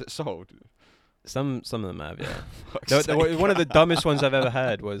 Has it sold? Some of them have, yeah. Fuck's sake. One of the dumbest ones I've ever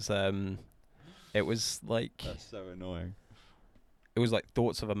heard was it was like That's so annoying. it was like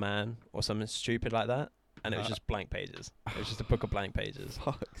Thoughts of a Man or something stupid like that, and it was Uh. just blank pages. It was just a book of blank pages.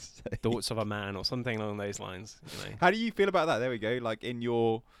 Fuck's sake. Thoughts of a Man or something along those lines. You know. How do you feel about that? There we go. Like in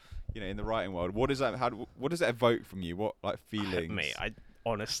your, in the writing world, what does that? What does that evoke from you? What like feelings? Mate, I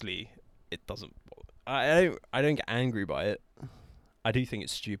honestly, it doesn't. I don't get angry by it. I do think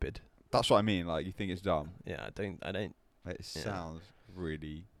it's stupid. That's what I mean. Like you think it's dumb. Yeah, I don't. Like, it Yeah. sounds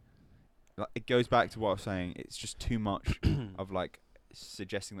really. Like, it goes back to what I was saying. It's just too much of like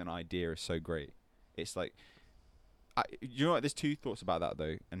suggesting that an idea is so great. It's like, you know what? There's two thoughts about that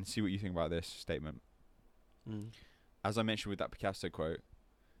though, and see what you think about this statement. As I mentioned with that Picasso quote,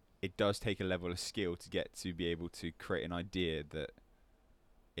 it does take a level of skill to get to be able to create an idea that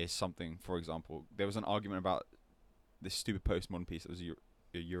is something. For example, there was an argument about this stupid postmodern piece that was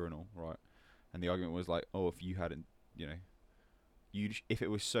a urinal, right? And the argument was like, oh, if you hadn't, if it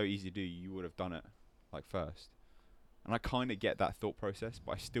was so easy to do, you would have done it like first. And I kind of get that thought process,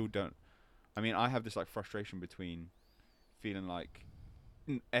 but I still don't. I mean, I have this like frustration between feeling like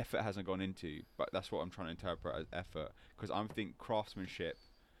effort hasn't gone into, but that's what I'm trying to interpret as effort, because I think craftsmanship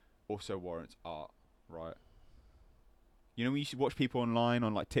also warrants art, right? You know, when you should watch people online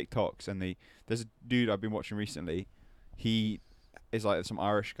on like TikToks, and there's a dude I've been watching recently. He is like some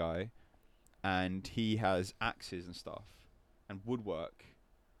Irish guy, and he has axes and stuff and woodwork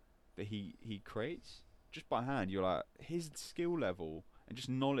that he creates just by hand. You're like, his skill level and just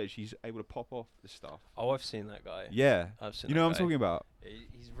knowledge, he's able to pop off the stuff. Oh, I've seen that guy. Yeah. I've seen. You know that what I'm guy. talking about?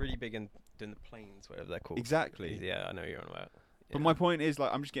 He's really big in doing the planes, whatever they're called. Exactly. Yeah, I know what you're on about. But my point is,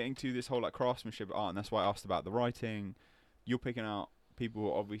 like, I'm just getting to this whole like craftsmanship of art, and that's why I asked about the writing. You're picking out people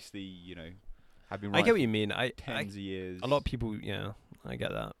who obviously, have been I writing get what you mean. tens of years. A lot of people, yeah, I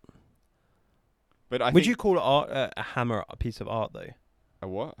get that. But I Would think you call art a hammer a piece of art though? a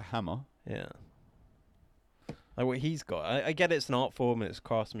what? A hammer? Yeah. Like what he's got. I get it's an art form and it's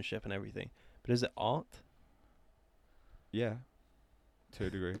craftsmanship and everything, but is it art? Yeah. To a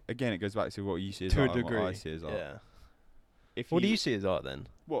degree. Again, it goes back to what you see as To a art and what I degree. see as art. Yeah. If What do you see as art then?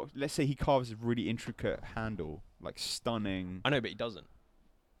 Well, let's say he carves a really intricate handle, like stunning. I know, but he doesn't.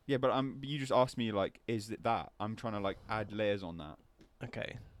 Yeah, but you just asked me like, is it that? I'm trying to like add layers on that.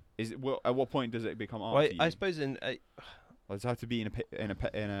 Okay. Is it? Well, at what point does it become art Well, to you? I suppose in Does it have to be in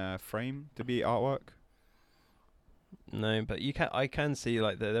a frame to be artwork? no, but I can see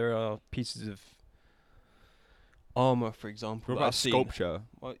like there are pieces of armor, for example, What that about I've seen. sculpture?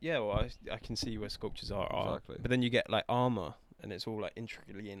 Well, yeah, well, I can see where sculptures are art, Exactly. but then you get like armor, and it's all like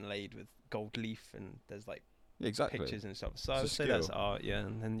intricately inlaid with gold leaf, and there's like Yeah, exactly. pictures and stuff. So It's I a would say that's skill. art, yeah.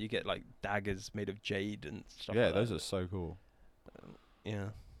 And then you get like daggers made of jade and stuff. Yeah, like those that. are so cool. Yeah.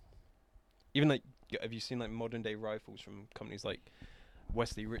 Even like, have you seen like modern day rifles from companies like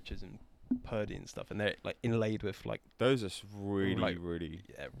Wesley Richards and Purdy and stuff, and they're like inlaid with like Those are really, like, really.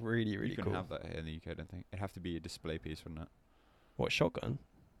 yeah, really You couldn't cool. have that here in the UK, I don't think. It'd have to be a display piece, wouldn't it? What, shotgun?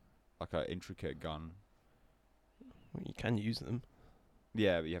 Like an intricate gun. Well, you can use them.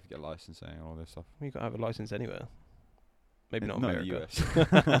 Yeah, but you have to get licensing and all this stuff. Well, you got to have a license anywhere. Maybe not Not America. in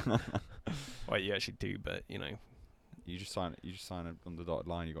the US. Well, you actually do, but you know, You just sign it on the dotted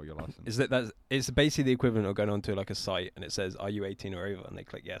line. You got your license. is that's it's basically the equivalent of going onto like a site and it says, "Are you 18 or over?" and they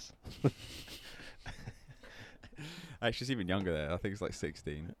click yes. Actually, it's even younger there. I think it's like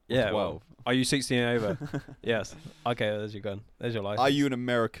 16. Or Yeah. 12. Well, are you 16 or over? Yes. Okay. There's your gun. There's your license. Are you an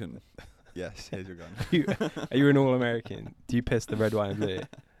American? Yes. Here's your gun. Are you an all-American? Do you piss the red, white, and blue?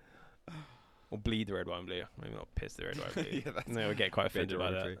 Or bleed the red, white, and blue? Maybe not piss the red, white, and blue. Yeah, that's No, we get quite a bit offended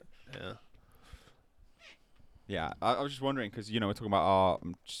by that. derogatory. Yeah. Yeah, I was just wondering because we're talking about art.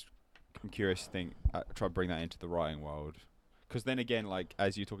 I'm curious to think. Try to bring that into the writing world, because then again, like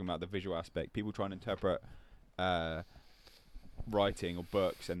as you're talking about the visual aspect, people try and interpret writing or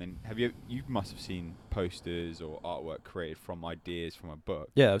books, and then you must have seen posters or artwork created from ideas from a book.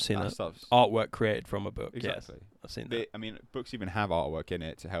 Yeah, I've seen that. Stuff's Artwork created from a book. exactly. Yes, I've seen that. I mean, books even have artwork in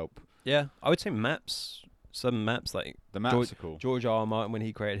it to help. Yeah, I would say maps. Some maps, like The maps are cool. George R. R. Martin, when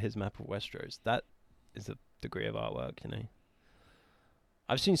he created his map of Westeros, that is a degree of artwork, you know.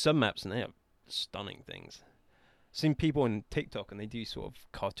 I've seen some maps and they have stunning things. I've seen people on TikTok and they do sort of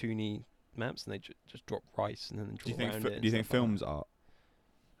cartoony maps and they just drop rice and then draw around it. Do you think film's art?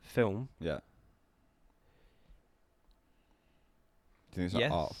 Film? Yeah. Do you think it's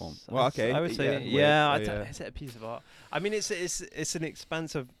Yes. an art form? Well, okay. I would say, yeah. is it a piece of art? I mean, it's an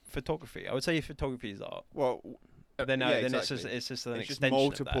expanse of photography. I would say photography is art. Well, Then exactly. it's just an It's just extension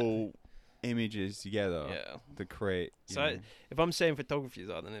multiple images together of that. Yeah. to create. So if I'm saying photography is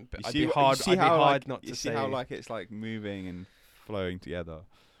art, then You I'd see be how- hard. you see I'd be how, hard like, not you to see say. how like it's like moving and flowing together.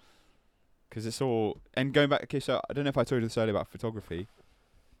 Because it's all and going back. Okay, so I don't know if I told you this earlier about photography.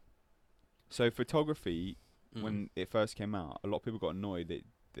 So photography, when it first came out, a lot of people got annoyed that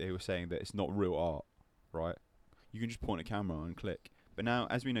they were saying that it's not real art, right? You can just point a camera and click. But now,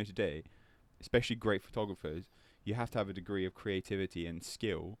 as we know today, especially great photographers, you have to have a degree of creativity and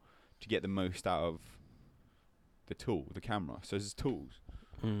skill to get the most out of the tool, the camera. So there's tools.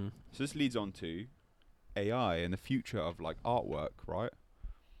 So this leads on to AI and the future of like artwork, right?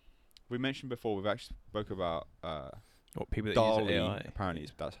 We mentioned before, we've actually spoke about What people that DALL-E. use AI. Apparently,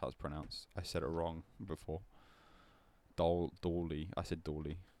 that's how it's pronounced. I said it wrong before. DALL-E. I said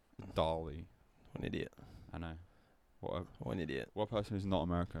DALL-E. DALL-E. What an idiot. I know. What an idiot. What person is not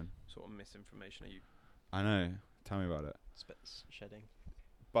American? Sort of misinformation are you I know. Tell me about it. shedding?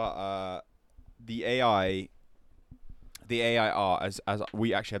 But the AI art, as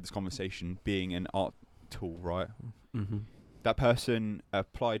we actually had this conversation, being an art tool, right? Mm-hmm. That person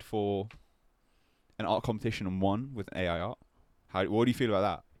applied for an art competition and won with AI art. What do you feel about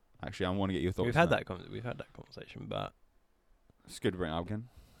that? Actually, I want to get your thoughts. We've had that conversation, but It's good to bring it up again.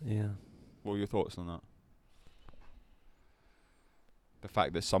 yeah. What are your thoughts on that? The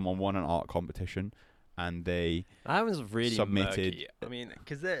fact that someone won an art competition and they That was really submitted murky. I mean,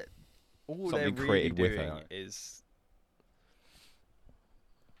 because they're something really created with doing AI. is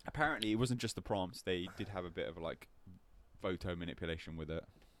apparently it wasn't just the prompts. They did have a bit of like photo manipulation with it,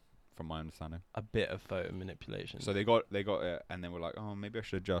 from my understanding. a bit of photo manipulation. So they got it, and then were like, oh, maybe I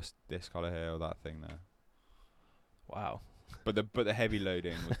should adjust this color here or that thing there. Wow. But the heavy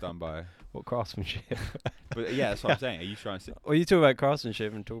loading was done by. What craftsmanship? But yeah, that's what I'm saying. Are you trying to? Well, you talk about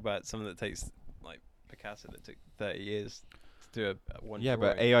craftsmanship and talk about something that takes like Picasso that took 30 years to do a one. Yeah,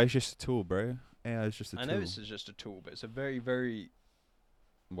 drawing. but AI is just a tool, bro. AI is just a tool. I know this is just a tool, but it's a very, very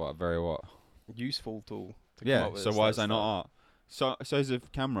What? Very what? useful tool. To come Yeah. up with So why is that stuff. not art? So is a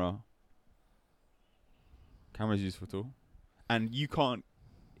camera. Camera's a useful tool, and you can't.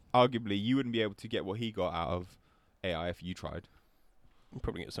 Arguably, you wouldn't be able to get what he got out of AI if you tried. You'll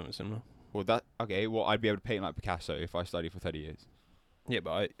probably get something similar. Well, I'd be able to paint like Picasso if I studied for 30 years. Yeah,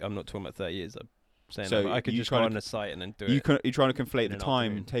 but I'm not talking about 30 years. saying So that, but I could you just go trying on to the site and then do you're it. trying to conflate in the an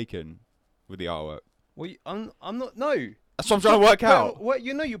time afternoon. taken with the artwork. Well, I'm not. No. That's what I'm trying to work out. What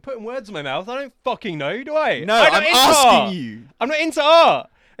you know? You're putting words in my mouth. I don't fucking know, do I? No, I'm I'm into asking art. you. I'm not into art.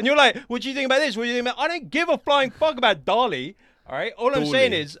 And you're like, what do you think about this? What do you think about? I don't give a flying fuck about Dali. All right. All I'm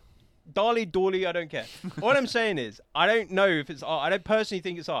saying Dali. is, Dali, I don't care. All I'm saying is, I don't know if it's art. I don't personally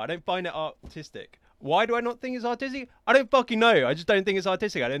think it's art. I don't find it artistic. Why do I not think it's artistic? I don't fucking know. I just don't think it's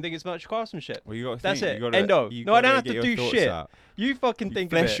artistic. I don't think it's much craftsmanship. Well, you got to That's think. it. You gotta, End of. you No, I don't gotta have get to your do thoughts shit. out. You fucking You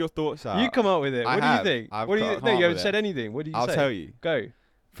think of flesh it. your thoughts out. You come up with it. I What have. do you think? I've What do you? come No, up you with haven't said it. anything. What do you I'll say? tell you. Go.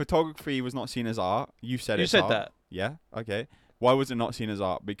 Photography was not seen as art. You said You it's said art. that. Yeah. Okay. Why was it not seen as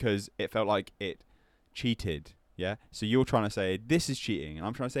art? Because it felt like it cheated. Yeah. So you're trying to say this is cheating, and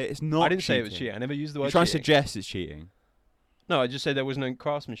I'm trying to say it's not. I didn't say cheating. it was cheating. I never used the word You're trying to cheating. suggest it's cheating. No, I just said there was no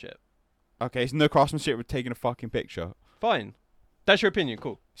craftsmanship. Okay. So no craftsmanship with taking a fucking picture. Fine. That's your opinion.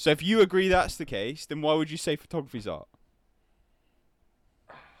 Cool. So if you agree that's the case, then why would you say photography's art?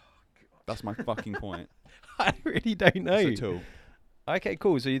 That's my fucking point. I really don't know. It's a tool. Okay,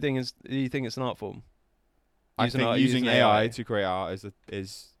 cool. So you think it's an art form? I Using think art- using using AI AI. to create art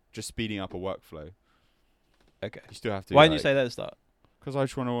is just speeding up a workflow. Okay. You still have to. Why didn't you say that at the start? Because I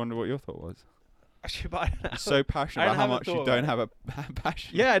just want to wonder what your thought was. Actually, but I don't You're have so passionate I don't about how have a much you thought don't about have a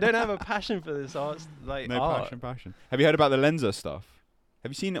passion. Yeah, I don't have a passion for this art. Like No art. passion. Have you heard about the Lenser stuff?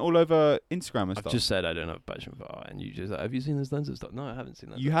 Have you seen it all over Instagram and I've stuff? just said I don't have a passion for art, and you just have you seen this lens of stuff? No, I haven't seen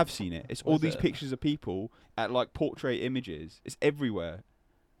that. You have seen it. It's What all is these it? pictures of people at like portrait images. It's everywhere.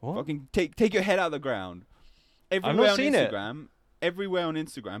 What? Fucking take your head out of the ground. Everywhere not on seen it. Instagram, everywhere on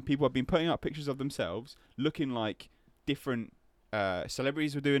Instagram, people have been putting up pictures of themselves looking like different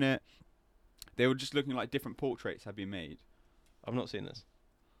celebrities were doing it. They were just looking like different portraits have been made. I've not seen this.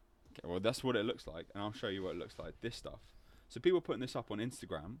 Okay, well that's what it looks like, and I'll show you what it looks like. This stuff. So people are putting this up on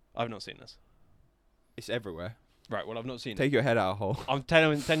Instagram. I've not seen this. It's everywhere. Right. Well, I've not seen it. Take your head out of hole. I'm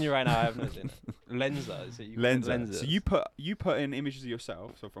telling you right now, I have not seen it. Lenser. Is it you call it Lenser. Lenses. So you put in images of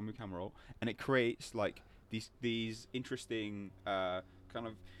yourself, so from your camera roll, and it creates like these interesting kind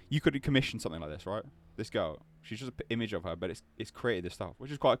of. You could commission something like this, right? This girl, she's just an image of her, but it's created this stuff,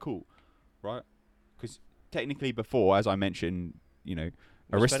 which is quite cool, right? Because technically, before, as I mentioned, you know,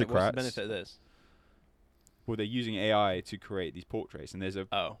 What's aristocrats. the benefit of this? Well, they're using AI to create these portraits, and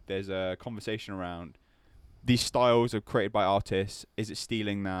there's a conversation around these styles are created by artists. Is it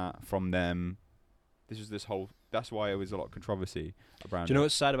stealing that from them? This whole. That's why it was a lot of controversy around. Do you know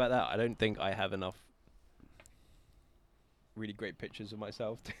what's sad about that? I don't think I have enough really great pictures of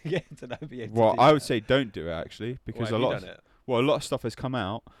myself to get to that. Be able to Well, do I that. would say don't do it actually, because Why a have you lot. done it? Well, a lot of stuff has come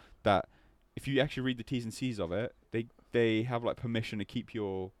out that if you actually read the T's and C's of it, they have like permission to keep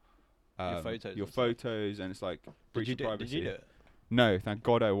your photos and stuff. photos, and it's like breach of Did privacy. you do it? No, thank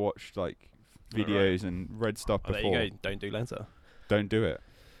God I watched like Right. videos and read stuff Oh, there before. you go. Don't do Lenser. Don't do it.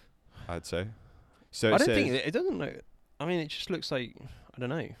 I'd say. So I it don't says, think it doesn't look. I mean, it just looks like I don't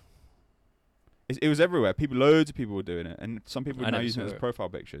know. it was everywhere. Loads of people were doing it, and some people I are now never using it saw as it. profile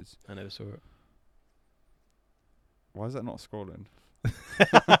pictures. I never saw it. Why is that not scrolling?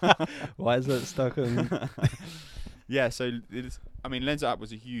 Why is that stuck on? Yeah, so I mean, Lenser app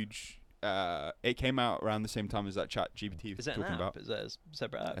was a huge. It came out around the same time as that Chat GPT was Is that an talking app? about. Is that a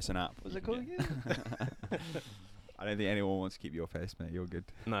separate app? It's an app. What's it called Yeah. again? I don't think anyone wants to keep your face, mate. You're good.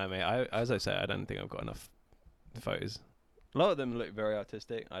 No, mate. As I say, I don't think I've got enough photos. A lot of them look very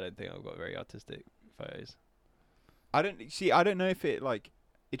artistic. I don't think I've got very artistic photos. I don't know if it like.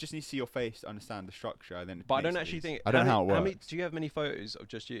 It just needs to see your face to understand the structure, and then. It But I makes don't actually these. think. I don't know how it many, works. do you have many photos of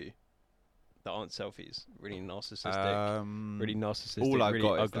just you that aren't selfies? Really narcissistic. Really narcissistic. all I've really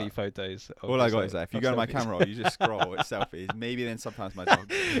got is ugly that. photos. Of All I got yourself- is that if you of go to my selfies. camera roll, you just scroll, it's selfies. Maybe then sometimes my dog.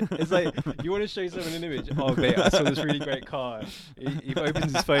 It's like you want to show someone an image. Oh, mate, I saw this really great car. He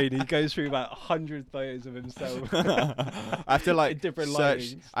opens his phone. He goes through about 100 photos of himself. I have to like in different search.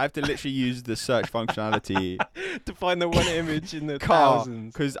 lightings. I have to literally use the search functionality To find the one image in the car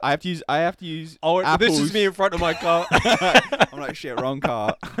thousands. because I have to use. Oh, this is Apple's- me in front of my car. I'm like shit, wrong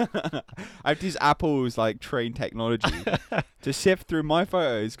car. I have to use Apple's like train technology to sift through my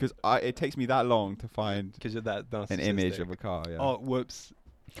photos because it takes me that long to find Because you're that narcissistic. an image of a car. Yeah. Oh, whoops.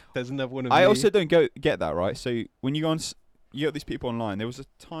 There's another one of I me. also don't get that right. So when you go on, you got these people online. There was a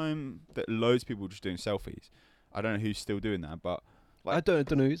time that loads of people were just doing selfies. I don't know who's still doing that, but I don't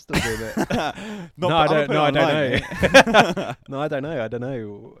know who's still doing it. no, I don't know. mate. No, I don't know. I don't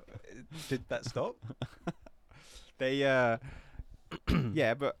know. Did that stop? They yeah,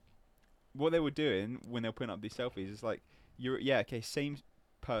 but what they were doing when they were putting up these selfies is like same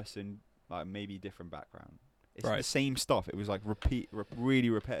person, like maybe different background. It's the Right. same stuff. It was like really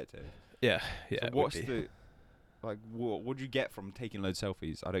repetitive. Yeah. So it would what's be. the like? What do you get from taking loads of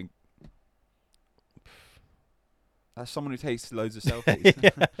selfies? I don't. As someone who takes loads of selfies,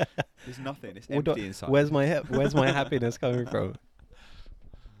 there's nothing. It's What do- empty inside. Where's my Where's my happiness coming from?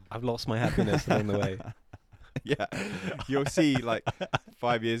 I've lost my happiness along the way. Yeah, you'll see. Like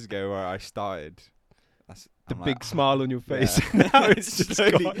 5 years ago, where I started. The I'm big like, smile on your face. Yeah. Now it's just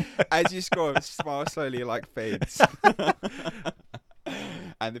slowly, gone. as you scroll, the smile slowly like fades,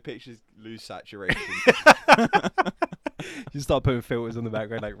 and the pictures lose saturation. You start putting filters on the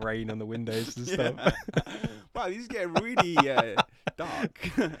background, like rain on the windows and stuff. Wow, these get really dark.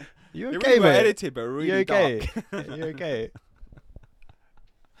 You They okay, really were mate? edited, but really You okay? dark. You okay?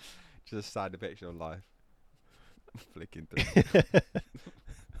 Just a sad depiction of life. Flicking through.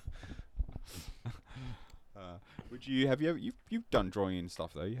 Would you have you've done drawing and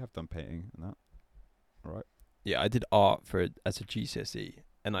stuff though? You have done painting and that, right? Yeah, I did art as a GCSE,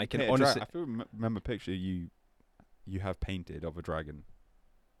 and I can honestly. I feel remember a picture you have painted of a dragon.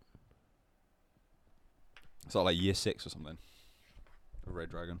 It's like year 6 or something. A red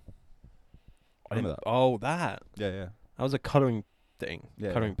dragon. Remember that? Oh, that. Yeah. That was a colouring thing,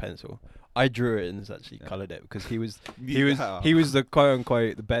 Yeah, colouring pencil. I drew it and actually coloured it because he was Yeah. he was the quote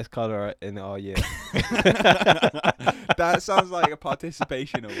unquote the best colourer in our year. That sounds like a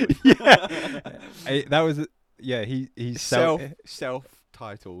participation award. That was he's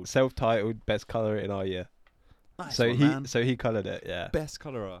self-titled best colourer in our year. Nice So one, man. he coloured it, yeah. Best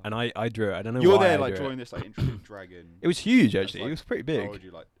colourer. And I drew it. I don't know You're why there I like drew drawing it. this like interesting dragon. It was huge That's actually. like- It was pretty How big. old were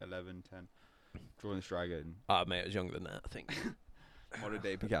you, like 11, 10? Drawing this dragon. Ah, mate, I was younger than that, I think. Modern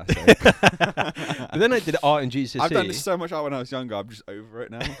day Picasso. But then I did art in GCSE. I've done so much art when I was younger. I'm just over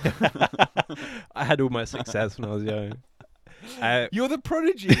it now. I had all my success when I was young. You're the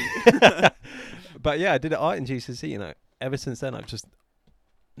prodigy. But yeah, I did art in GCSE, and ever since then I've just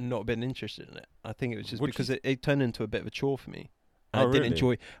not been interested in it. I think it was just because it turned into a bit of a chore for me. And Oh, I didn't really?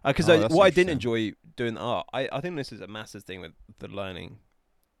 enjoy because that's what I didn't interesting. enjoy doing art. I think this is a massive thing with learning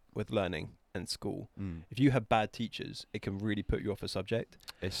and school. If you have bad teachers, it can really put you off a subject.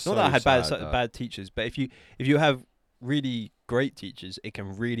 It's Not so that I had sad bad teachers, but if you have really great teachers, it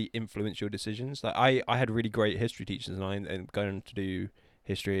can really influence your decisions. Like I had really great history teachers, and I'm going to do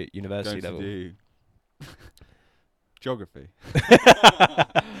history at university going level. to do geography.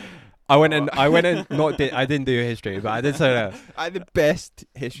 I went and I didn't do history, but I did say that. I had the best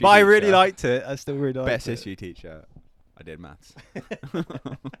history. But I teacher. really liked it. I still really liked best it. history teacher. I did maths.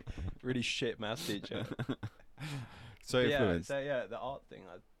 Really shit maths teacher. So But influenced. the art thing,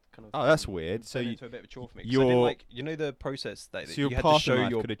 I kind of. Oh, that's weird. So turned you, into a bit of a chore for me. 'Cause I didn't your like, the process that so you your had to path show in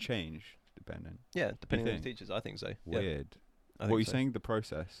life your could have changed depending. depending on think? the teachers. I think so. Yeah, Weird. I What think are you so. saying? The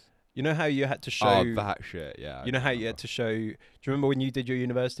process. You know how you had to show. Oh, that shit. Yeah. You know how you had to show. Do you remember when you did your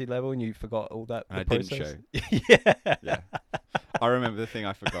university level and you forgot all that? And the I didn't process? show. Yeah. Yeah. I remember the thing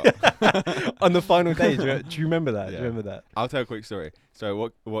I forgot. On the final day, do you remember that? Yeah. Do you remember that? I'll tell a quick story.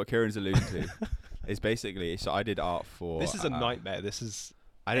 So what Kieran's alluding to is basically. So I did art for. This is a nightmare. This is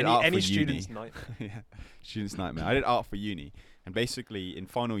I did art any for student's uni. nightmare. Yeah, student's nightmare. I did art for uni, and basically in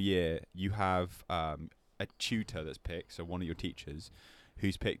final year you have a tutor that's picked, so one of your teachers,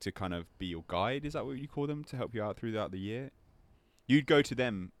 who's picked to kind of be your guide. Is that what you call them, to help you out throughout the year? You'd go to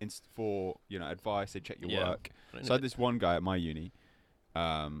them for advice. They check your Yeah. work. So I had this one guy at my uni.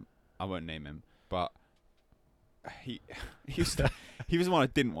 I won't name him, but he was the one I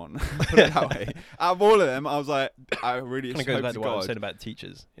didn't want. Put it that way. Out of all of them, I was like, I really It hope goes to back to what I was God. saying about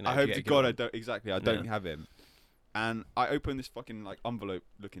teachers. I if hope you to get God good I don't Yeah. don't have him. And I opened this fucking like envelope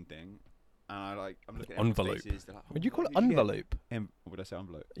looking thing, and I'm looking at everyone's Envelope. faces. They're like, Would you call it what did get?" envelope? What did I say?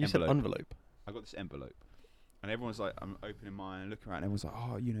 Envelope. You said envelope. I got this envelope, and everyone's like, I'm opening mine and looking around. And everyone's like,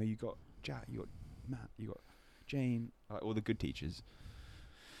 oh, you got Jack, you got Matt, you got Jane, like all the good teachers.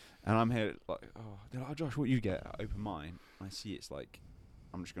 And I'm here like, oh, they're like, oh, Josh, what you get? I open mine, and I see it's like,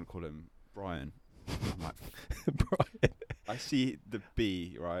 I'm just gonna call him Brian. I'm like, Brian. I see the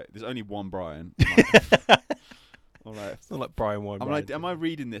B, right? There's only one Brian. I'm like, It's not like Brian one. I'm Brian like, am two. I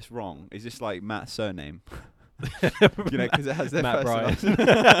reading this wrong? Is this like Matt's surname? Because it has their Matt first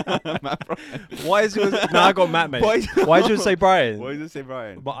Brian. Matt Brian. Why is yours? No, I got Matt, mate. Why did you say Brian? Why does it say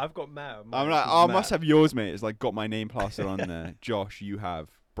Brian? But I've got Matt. I'm like, oh, I must have yours, mate. It's like got my name plastered on there. Josh, you have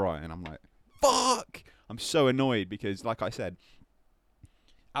Brian. I'm like, fuck. I'm so annoyed because, like I said,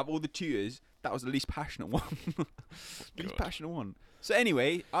 out of all the tutors, that was the least passionate one. Least passionate one. So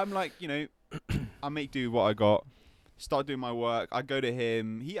anyway, I'm like, I make do what I got. Start doing my work. I go to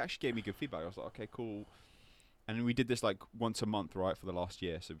him. He actually gave me good feedback. I was like, okay, cool. And we did this like once a month, right, for the last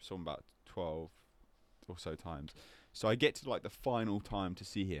year. So about 12 or so times. So I get to like the final time to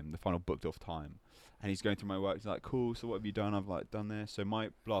see him, the final booked off time, and he's going through my work. He's like, "Cool. So what have you done?" I've like done this. So my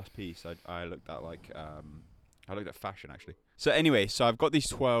last piece, I looked at I looked at fashion actually. So anyway, so I've got these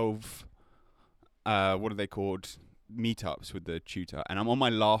 12. What are they called? Meetups with the tutor, and I'm on my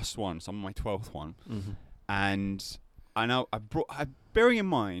last one. So I'm on my 12th one, and I know bearing in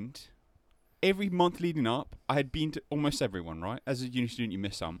mind. Every month leading up, I had been to almost everyone, right? As a uni student, you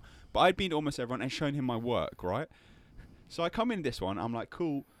miss some. But I'd been to almost everyone and shown him my work, right? So I come in this one, I'm like,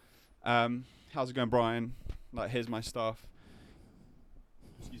 cool. How's it going, Brian? Like, here's my stuff.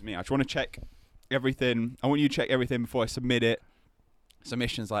 Excuse me. I just want to check everything. I want you to check everything before I submit it.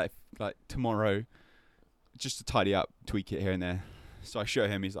 Submission's like tomorrow. Just to tidy up, tweak it here and there. So I show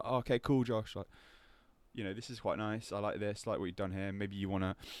him. He's like, oh, okay, cool, Josh. Like, this is quite nice. I like this. Like what you've done here. Maybe you want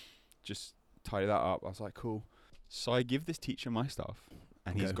to just tidy that up. I was like, cool. So I give this teacher my stuff,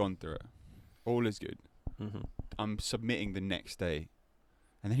 and he's gone through it. All is good. I'm submitting the next day,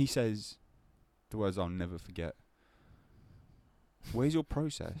 and then he says the words I'll never forget. Where's your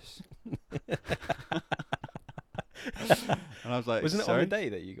process? And I was like, wasn't it on sorry? the day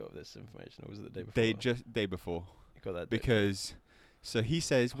that you got this information, or was it the day before? Day before. You got that because so he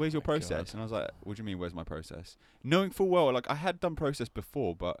says, where's your process? God. And I was like, what do you mean, where's my process? Knowing full well, like I had done process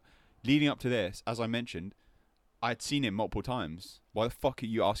before, but leading up to this, as I mentioned, I'd seen it multiple times. Why the fuck are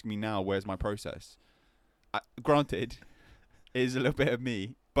you asking me now, where's my process? Granted, it is a little bit of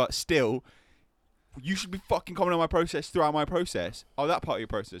me, but still, you should be fucking commenting on my process throughout my process. Oh, that part of your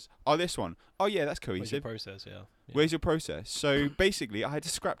process. Oh, this one. Oh, yeah, that's cohesive. Where's your process, yeah. Where's your process? So basically, I had to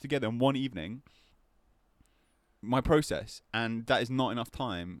scrap together in one evening my process, and that is not enough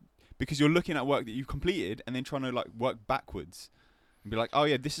time because you're looking at work that you've completed and then trying to like work backwards and be like, oh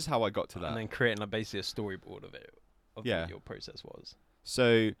yeah, this is how I got to that. And then creating like basically a storyboard of it, of what your process was.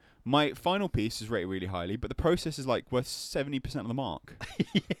 So my final piece is rated really highly, but the process is like worth 70% of the mark.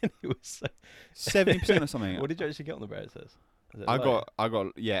 It was so 70% or something. What did you actually get on the process? I got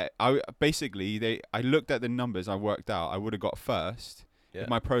yeah. I looked at the numbers. I worked out I would have got first if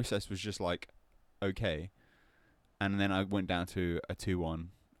my process was just like okay, and then I went down to a 2-1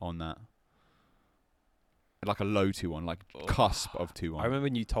 on that, like a low 2-1, like cusp of 2-1. I remember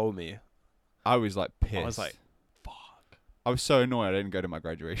when you told me. I was like pissed. I was like, fuck. I was so annoyed I didn't go to my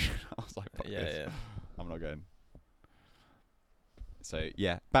graduation. I was like, fuck this. Yeah. I'm not going. So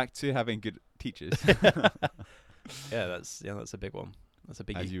yeah, back to having good teachers. That's a big one. That's a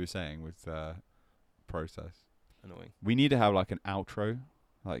biggie. As you were saying with process. Annoying. We need to have like an outro,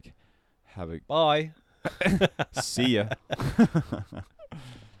 like have a bye. See ya.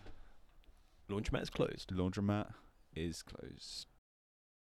 Laundromat is closed. Laundromat is closed.